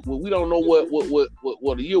saying well we don't know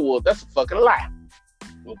what a year was. That's a fucking lie.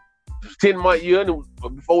 10-month year, and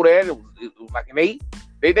before that it was like an 8.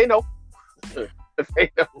 They know.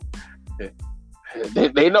 They know.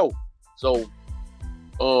 They know. So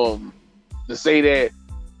to say that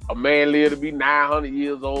a man lived to be 900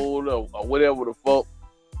 years old or whatever the fuck,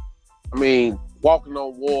 I mean, walking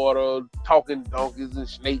on water, talking donkeys and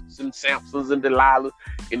snakes and Samsons and Delilahs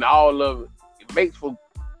and all of it, it makes for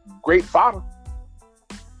great fodder.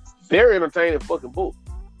 Very entertaining fucking book.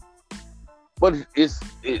 But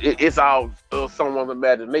it's all someone's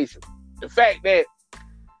imagination. The fact that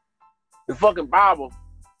the fucking Bible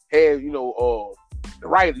had, the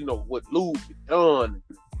writers, what Luke and John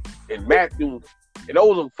and Matthew, and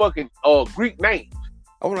those are fucking Greek names.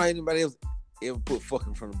 I wonder how anybody else ever put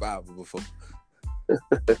fucking from the Bible before.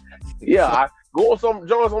 Yeah, I go on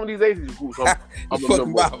join some of these atheist groups. I'm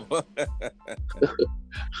fucking Bible.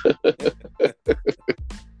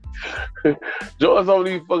 Join some of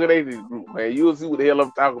these fucking atheist groups, man. You'll see what the hell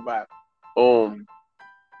I'm talking about.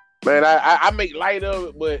 Man, I make light of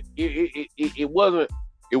it, but it wasn't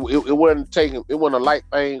taken. It wasn't a light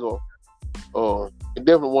thing, or it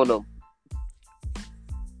definitely wasn't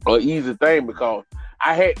an easy thing, because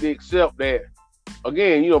I had to accept that.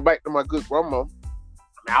 Again, back to my good grandma.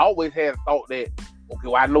 I always had a thought that, okay,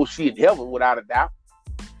 well, I know she in heaven without a doubt.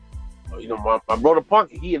 My brother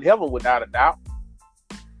Punky, he in heaven without a doubt.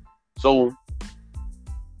 So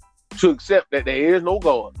to accept that there is no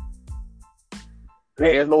God,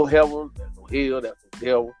 there is no heaven, there's no hell, there's no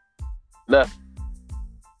devil, nothing.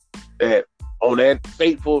 That on that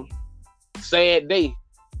fateful, sad day,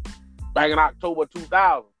 back in October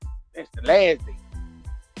 2000, that's the last day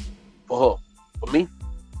for her, for me.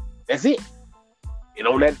 That's it. And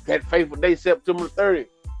on that fateful day, September 30th,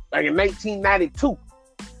 back in 1992,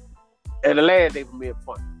 and the last day for me and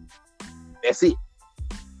Punky. That's it.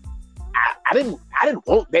 I didn't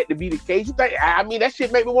want that to be the case. You think? I mean, that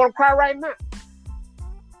shit made me want to cry right now.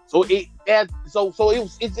 So it's an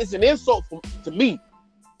insult to me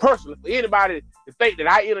personally, for anybody to think that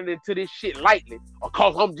I entered into this shit lightly or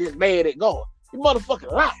cause I'm just mad at God. You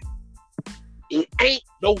motherfucking lie. It ain't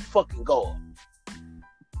no fucking God.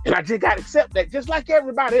 And I just gotta accept that, just like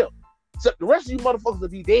everybody else. Except the rest of you motherfuckers will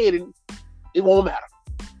be dead and it won't matter.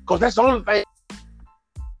 Cause that's the only thing.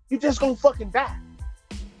 You just gonna fucking die.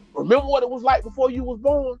 Remember what it was like before you was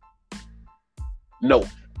born? No,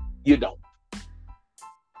 you don't.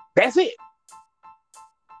 That's it.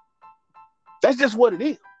 That's just what it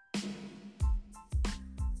is.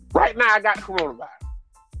 Right now, I got coronavirus.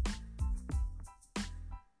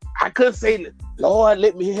 I couldn't say, Lord,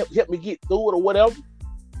 let me help me get through it or whatever.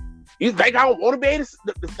 You think I don't want to be able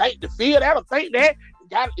to feel that or think that?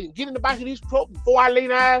 Get in the back of this truck before I lay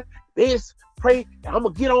down, pray, and I'm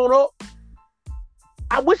going to get on up.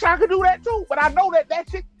 I wish I could do that too, but I know that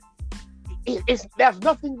shit, there's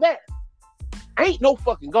nothing there. Ain't no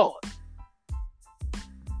fucking God.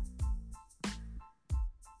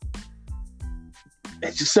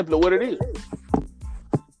 That's just simply what it is.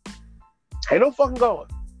 Ain't no fucking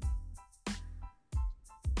God.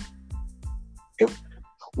 It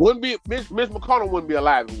wouldn't be Mitch McConnell wouldn't be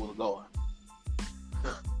alive if it was God.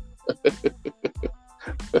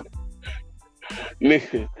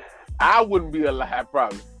 Nigga, I wouldn't be alive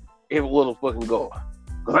probably if it was a fucking God.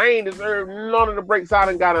 Cause I ain't deserved none of the breaks I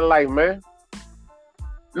done got in life, man.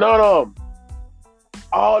 None of them.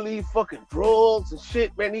 All these fucking drugs and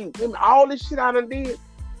shit, man. All this shit I done did.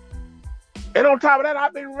 And on top of that,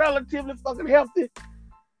 I've been relatively fucking healthy.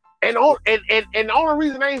 And the only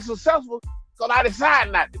reason I ain't successful is because I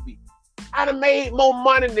decided not to be. I done made more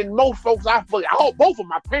money than most folks both of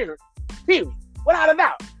my parents, period. Without a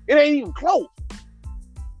doubt. It ain't even close.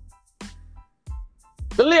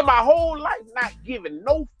 To live my whole life not giving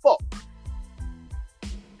no fuck.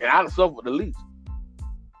 And I done suffered the least.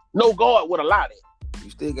 No God would allow that. You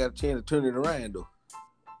still got a chance to turn it around though,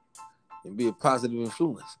 and be a positive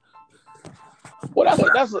influence. Well,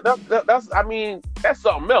 that's something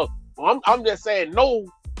else. Well, I'm just saying, no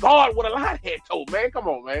God would allow that though, man. Come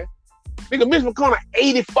on, man. Nigga, Mitch McConnell,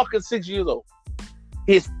 86 years old.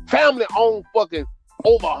 His family owned fucking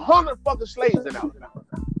over 100 fucking slaves in Alabama.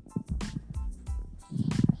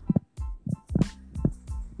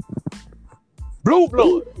 Blue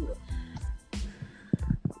blood.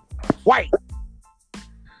 White.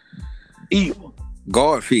 Evil.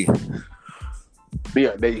 God fear.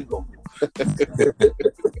 Yeah, there you go.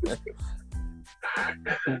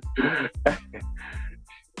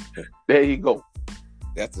 There you go.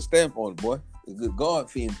 That's the standpoint, boy. The good God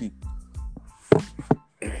fearing people.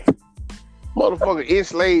 Motherfucker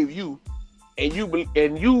enslave you, and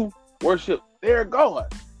you worship their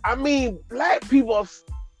God. I mean, black people are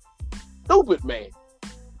stupid, man.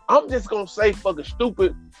 I'm just gonna say fucking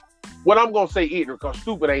stupid. What I'm gonna say ignorant, because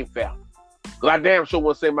stupid ain't fair. Because I damn sure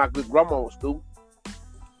wouldn't say my good grandma was stupid.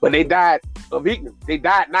 But they died of ignorance. They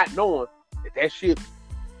died not knowing that shit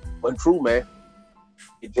wasn't true, man.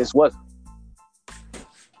 It just wasn't.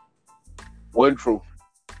 Wasn't true.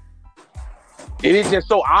 And it's just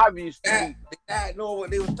so obvious to me. They died knowing what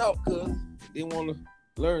they was taught, cuz they didn't want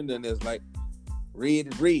to learn that it's like red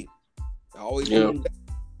is red. I always knew that.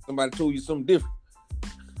 Somebody told you something different.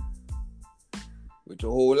 But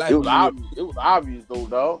your whole life. It was obvious though,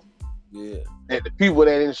 dog. Yeah. That the people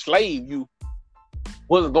that enslaved you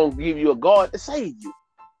wasn't gonna give you a God to save you.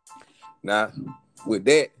 Now, with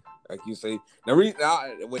that, like you say,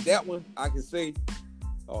 with that one, I can say,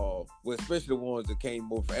 well, especially the ones that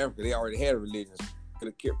came over from Africa, they already had a religion. Could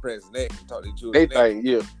have kept practicing that and taught their children. They think,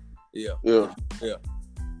 yeah.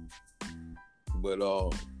 But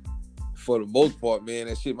for the most part, man,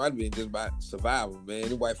 that shit might have been just about survival, man.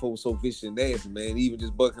 The white folks so vicious and nasty, man. Even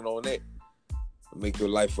just bucking on that will make your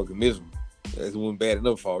life fucking miserable. That's one bad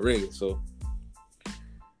enough already. So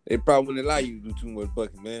they probably wouldn't allow you to do too much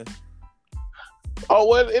bucking, man. Oh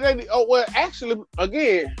well, it ain't. Oh well, actually,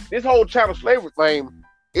 again, this whole chattel slavery thing,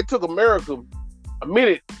 it took America a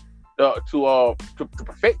minute to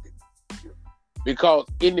perfect it, because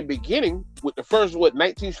in the beginning, with the first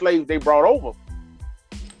 19 slaves they brought over,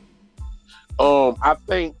 I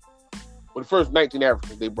think with the first 19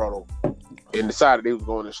 Africans they brought over and decided they was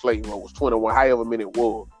going to slave, it was 21, however many it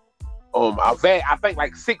was. I think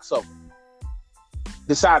like 6 of them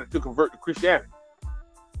decided to convert to Christianity,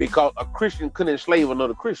 because a Christian couldn't enslave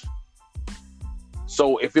another Christian.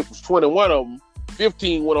 So if it was 21 of them,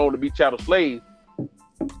 15 went on to be chattel slaves,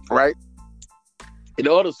 right? And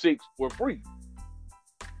the other 6 were free.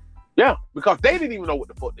 Yeah, because they didn't even know what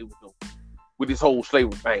the fuck they was doing with this whole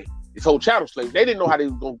slavery thing, this whole chattel slavery. They didn't know how they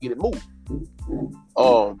was gonna get it moved.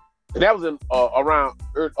 And that was in around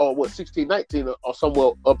 1619 or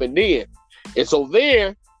somewhere up in there. And so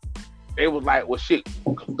then they was like, well, shit,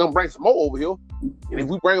 we're gonna bring some more over here. And if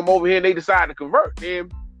we bring them over here and they decide to convert,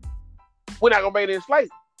 then we're not gonna make them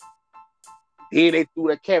enslaved. Then they threw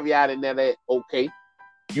that caveat in there that, okay,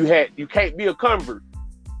 you can't be a convert,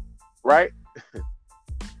 right?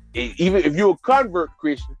 Even if you're a convert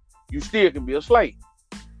Christian, you still can be a slave.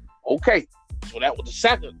 Okay, so that was the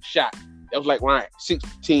second shot. That was like around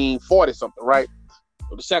 1640 something, right?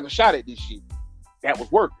 So the second shot at this shit, that was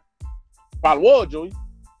working. Problem was, Junior,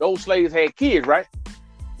 those slaves had kids, right?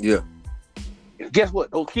 Yeah. And guess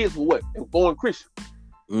what? Those kids were what? They were born Christian.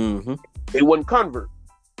 Mm-hmm. They wasn't convert.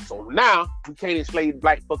 So now we can't enslave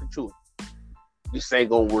black fucking children. This ain't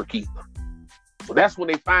gonna work either. So that's when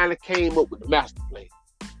they finally came up with the master plan.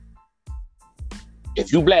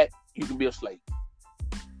 If you black, you can be a slave.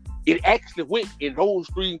 It actually went in those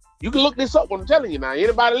 3. You can look this up. I'm telling you now.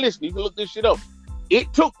 Anybody listening, you can look this shit up.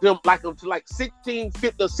 It took them until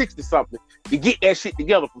 1650 or 60 something to get that shit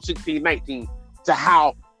together from 1619 to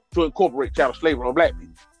how to incorporate chattel slavery on black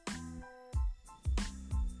people.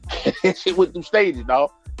 That shit went through stages,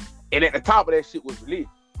 dog. And at the top of that shit was religion.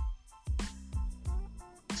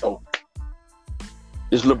 So,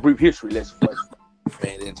 this little brief history lesson.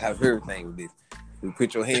 Man, that's how everything with this. You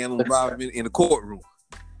put your hand on the Bible in the courtroom.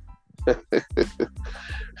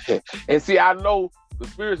 And see, I know the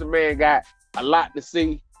Conspiracy Man got a lot to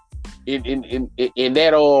say in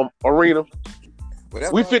that arena.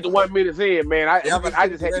 Well, we 51 minutes in, man. I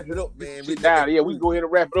just had to wrap it up, man. Sit down. Yeah, we can go ahead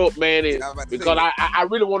and wrap it up, man. Because I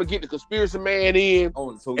really want to get the Conspiracy Man in,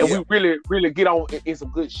 we really get on in some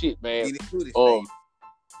good shit, man.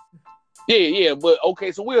 Yeah, but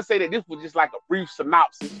okay, so we'll say that this was just like a brief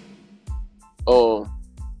synopsis. And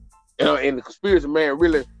the Conspiracy Man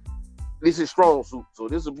really, this is strong suit. So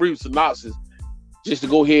this is a brief synopsis just to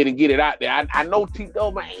go ahead and get it out there. I know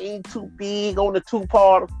T-Dub ain't too big on the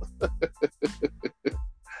 2-parter.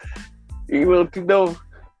 You know, T-Dub,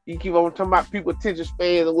 you keep on talking about people attention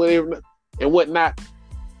spans and whatever and whatnot.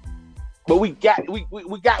 But we got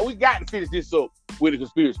to finish this up with the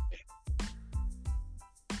Conspiracy Man.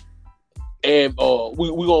 And we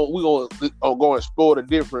gonna go explore the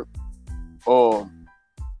different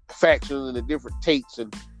factions and the different takes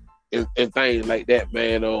and things like that,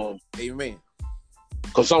 man. Amen.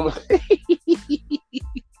 Cause some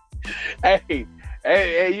hey,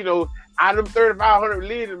 you know, out of them 3,500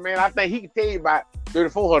 religions, man, I think he can tell you about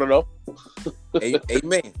 3,400 though.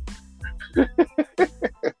 Amen.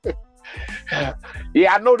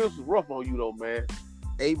 Yeah, I know this was rough on you though, man.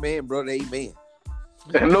 Amen, brother. Amen.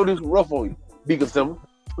 I know this was rough on you, Deacon Simmer.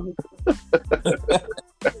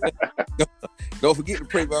 Don't forget to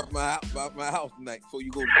pray about my house tonight before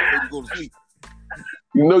you go to sleep.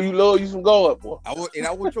 You know you love you some God, boy. I want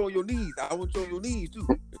you on your knees. I want you on your knees too.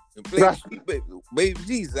 And play sweet baby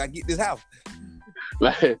Jesus. I get this house.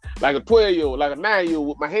 Like a 12-year-old, like a 9-year-old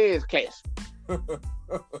with my hands clasped.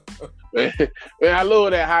 Man, I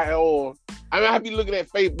love that how I be looking at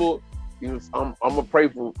Facebook. You know, I'm gonna pray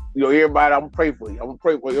for everybody. I'm gonna pray for you. I'm gonna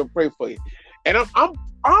pray for you. And I'm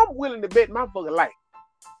willing to bet my fucking life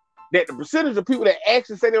that the percentage of people that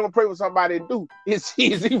actually say they're gonna pray for somebody and do is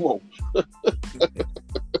zero.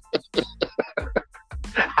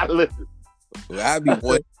 I listen. Well, I be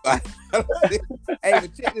one. Hey,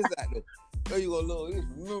 but check this out though. So you gonna look.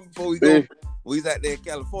 Remember before we go, we was out there in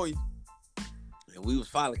California, and we was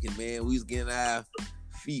frolicking, man. We was getting our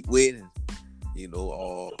feet wet, and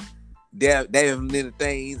dabbing little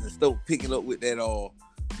things and stuff, picking up with that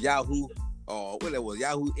Yahoo, what that was,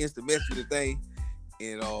 Yahoo Instant Messenger thing,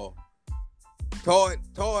 and Todd,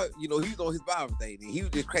 he was on his Bible thing, and he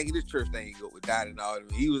was just cracking his church thing up with God and all.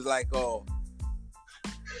 He was like,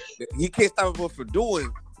 he can't stop us from doing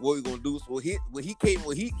what we're gonna do. So he came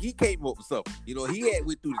up with something. He had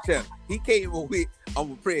went through the channel. He came up with, I'm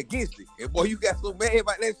gonna pray against it. And boy, you got so mad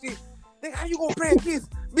about that shit. Nigga, how you gonna pray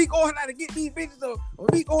against me going out to get these bitches or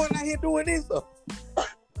me going out here doing this stuff?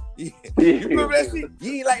 Yeah. You remember that shit?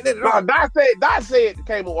 You ain't like that at all. Dot said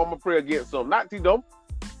came up, I'm gonna pray against something. Not T-Dome.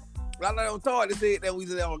 I know on Todd, they said that we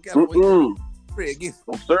said that on California. Pray against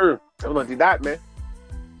them. Oh, sir. That was Dot, man.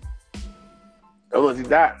 That was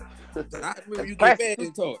Dot. I remember you get mad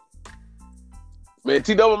and talk. Man,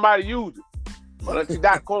 T-Double might have used it. But Auntie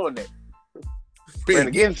Dot calling that. Praying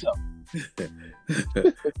against him.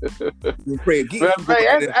 You pray against him.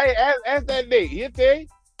 Ask that nigga. He'll tell you.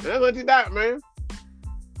 That's Auntie Dot, man.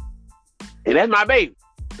 And that's my baby.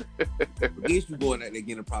 Against you going out there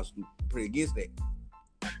getting a prostitute. Pray against that.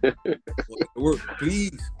 Work,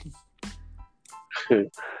 please.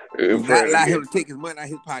 Not allow him to take his money out of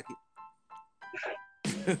his pocket.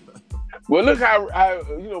 Well, look how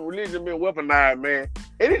religion been weaponized, man.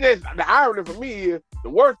 And it is, the irony for me is the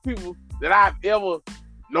worst people that I've ever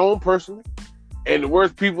known personally, and the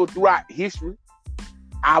worst people throughout history,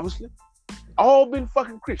 obviously, all been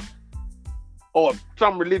fucking Christians or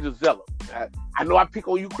some religious zealot. I know I pick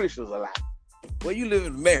on you Christians a lot. Well, you live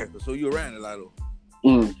in America, so you're around a lot of.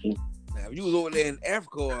 Mm-hmm. Now, if you was over there in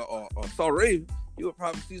Africa or Saudi Arabia, you would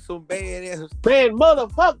probably see some bad ass. Man,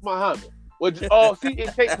 motherfuck Muhammad. Well, see,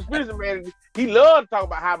 it takes the spiritual man. He loved to talk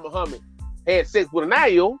about how Muhammad had sex with a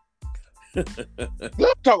 9-year-old.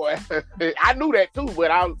 Love talk about. I knew that too, but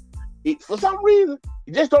for some reason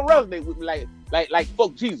it just don't resonate with me like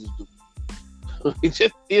fuck Jesus do.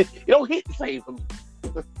 It don't hit the same for me.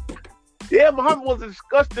 Yeah, Muhammad was a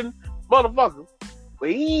disgusting motherfucker, but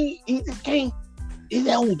he just can't. It's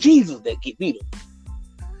that old Jesus that get beat him.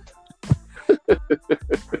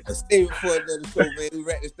 Stay before another show, man. We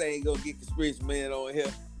wrap this thing, go get Conspiracy Man on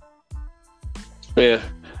here. Yeah,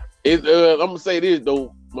 I'm gonna say this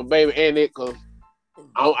though, my baby Annette, cause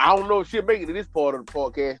I don't know if she'll make it to this part of the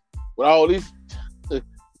podcast with all this.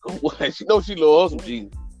 She knows she loves her some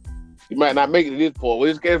Jesus. She might not make it to this part. Well,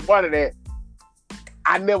 it's kind of funny that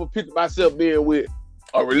I never pictured myself being with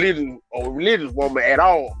a religious woman at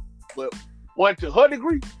all, but one to her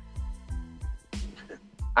degree.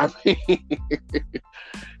 I mean,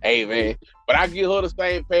 hey man, but I give her the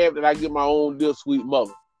same path that I give my own dear sweet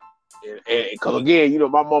mother, and because again,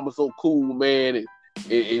 my mama's so cool, man, and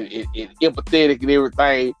empathetic and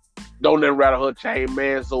everything. Don't nothing rather her chain,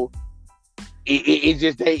 man. So it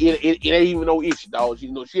just ain't even no issue, dog. She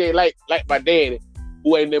ain't like my daddy,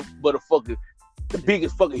 who ain't never but the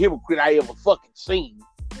biggest fucking hypocrite I ever fucking seen.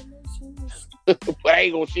 But I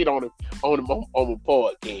ain't gonna shit on him on my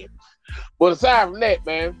podcast. But aside from that,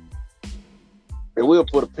 man, and we'll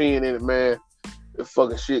put a pin in it, man. This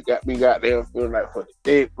fucking shit got me goddamn feeling like fucking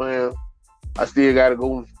dead, man. I still gotta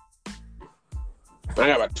go. I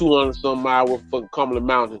got about 200-some miles worth of fucking Cumberland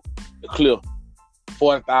Mountain to clear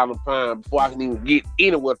 40,000 pounds before I can even get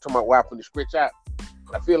anywhere to my wife when they stretch out.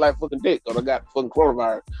 I feel like fucking dead because I got fucking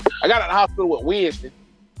coronavirus. I got out of the hospital with Wednesday.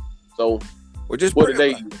 So, well, just what did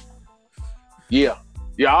they do? Yeah,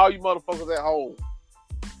 all you motherfuckers at home.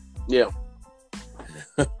 Yeah.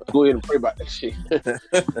 Go ahead and pray about that shit.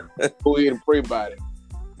 Go ahead and pray about it.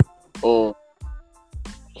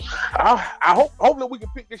 I hopefully we can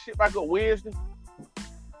pick this shit back up Wednesday.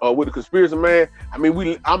 With the Conspiracy Man. I mean,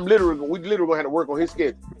 we literally gonna have to work on his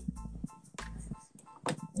schedule.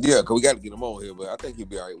 Yeah, cause we got to get him on here, but I think he'll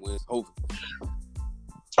be all right Wednesday. Hopefully.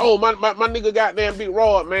 Oh, my nigga goddamn Big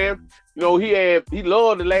Rod, man. He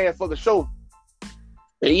loved the last fucking show.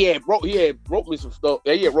 And he had wrote me some stuff.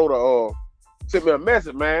 Yeah, he had sent me a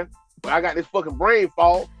message, man. But I got this fucking brain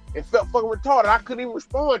fog and felt fucking retarded. I couldn't even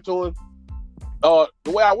respond to him the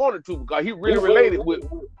way I wanted to because he really related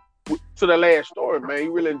to the last story, man. He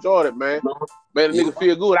really enjoyed it, man. Man, the nigga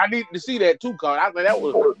feel good. I needed to see that too, cause I think that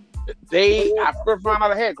was the day I first found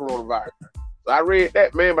out I had coronavirus. So I read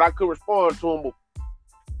that, man, but I couldn't respond to him. But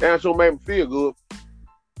that sure made me feel good.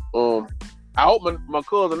 I hope my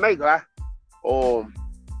cousin Nate, I've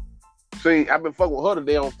been fucking with her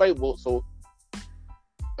today on Facebook, so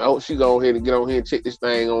I hope she go ahead and get on here and check this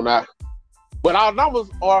thing on out. But our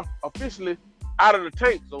numbers are officially out of the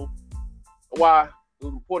tank, so why it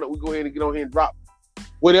was important that we go ahead and get on here and drop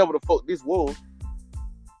whatever the fuck this was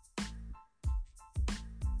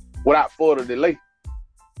without further delay.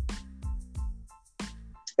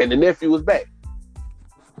 And the nephew was back.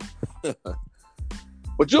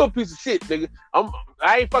 But you're a piece of shit, nigga.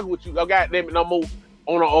 I ain't fucking with you. I goddamn it no more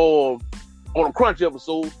on a Crunch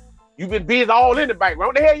episode. You been busy all in the background.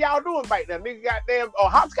 What the hell y'all doing back there, nigga? Goddamn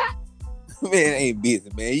hopscotch. Man, I ain't busy,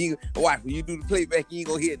 man. You watch when you do the playback, you ain't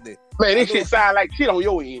gonna hit that. Man, this shit sound like shit on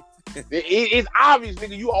your end. It's obvious,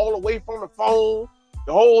 nigga. You all away from the phone,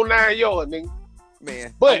 the whole 9 yards, nigga.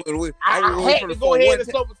 Man, but I had to go ahead and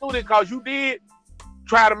suffer through this because you did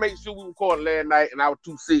try to make sure we recorded last night, and I was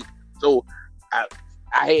too sick, so I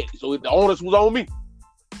had to. So the onus was on me.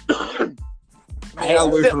 I was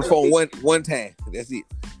away from the phone one time. That's it.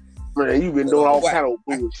 Man, you been doing all kind of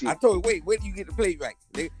bullshit. I told you, wait do you get the playback?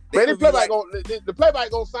 Man, the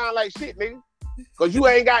playback gonna sound like shit, nigga. Cause you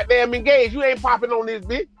ain't goddamn engaged. You ain't popping on this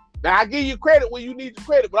bitch. Now I give you credit when you need the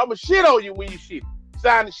credit, but I'ma shit on you when you shit.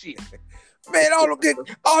 Sign the shit. Man, all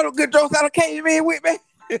the good jokes I came in with, man.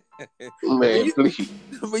 Man, please.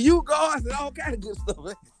 But you guys and all kind of good stuff,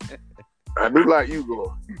 man. I do like you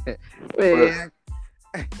going. Man.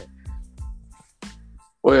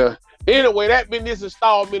 Well, anyway, that been this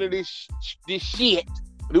installment of this shit.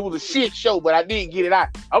 It was a shit show, but I did get it out.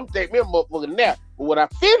 I'm gonna take me a motherfucking nap. But what I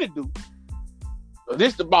finna do,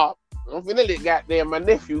 this the Bob. I'm finna let goddamn my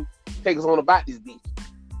nephew take us on about this bitch.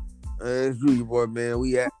 It's you, boy, man.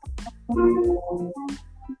 We at.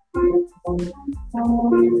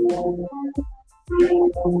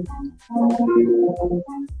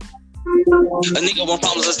 A nigga want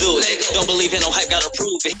problems, let's do it. Don't believe in no hype, gotta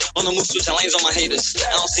prove it. On the move, switching lanes on my haters. I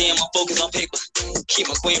don't see him, I'm focused on paper. Keep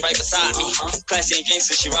my queen right beside me. Classy and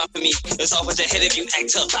gangster, she rock for me. It's off with your head if you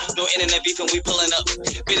act up. No internet beefing, we pulling up.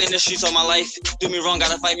 Been in the streets all my life. Do me wrong,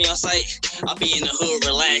 gotta fight me on sight. I'll be in the hood,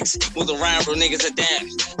 relax. Move around, bro, niggas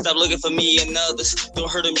adapt. Stop looking for me and others. Don't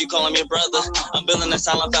hurt him, you call him your brother. I'm building a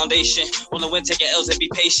solid foundation. On the win, take your L's and be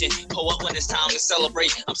patient. Pull up when it's time to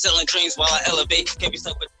celebrate. I'm selling dreams while I elevate. Can't be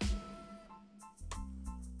stuck with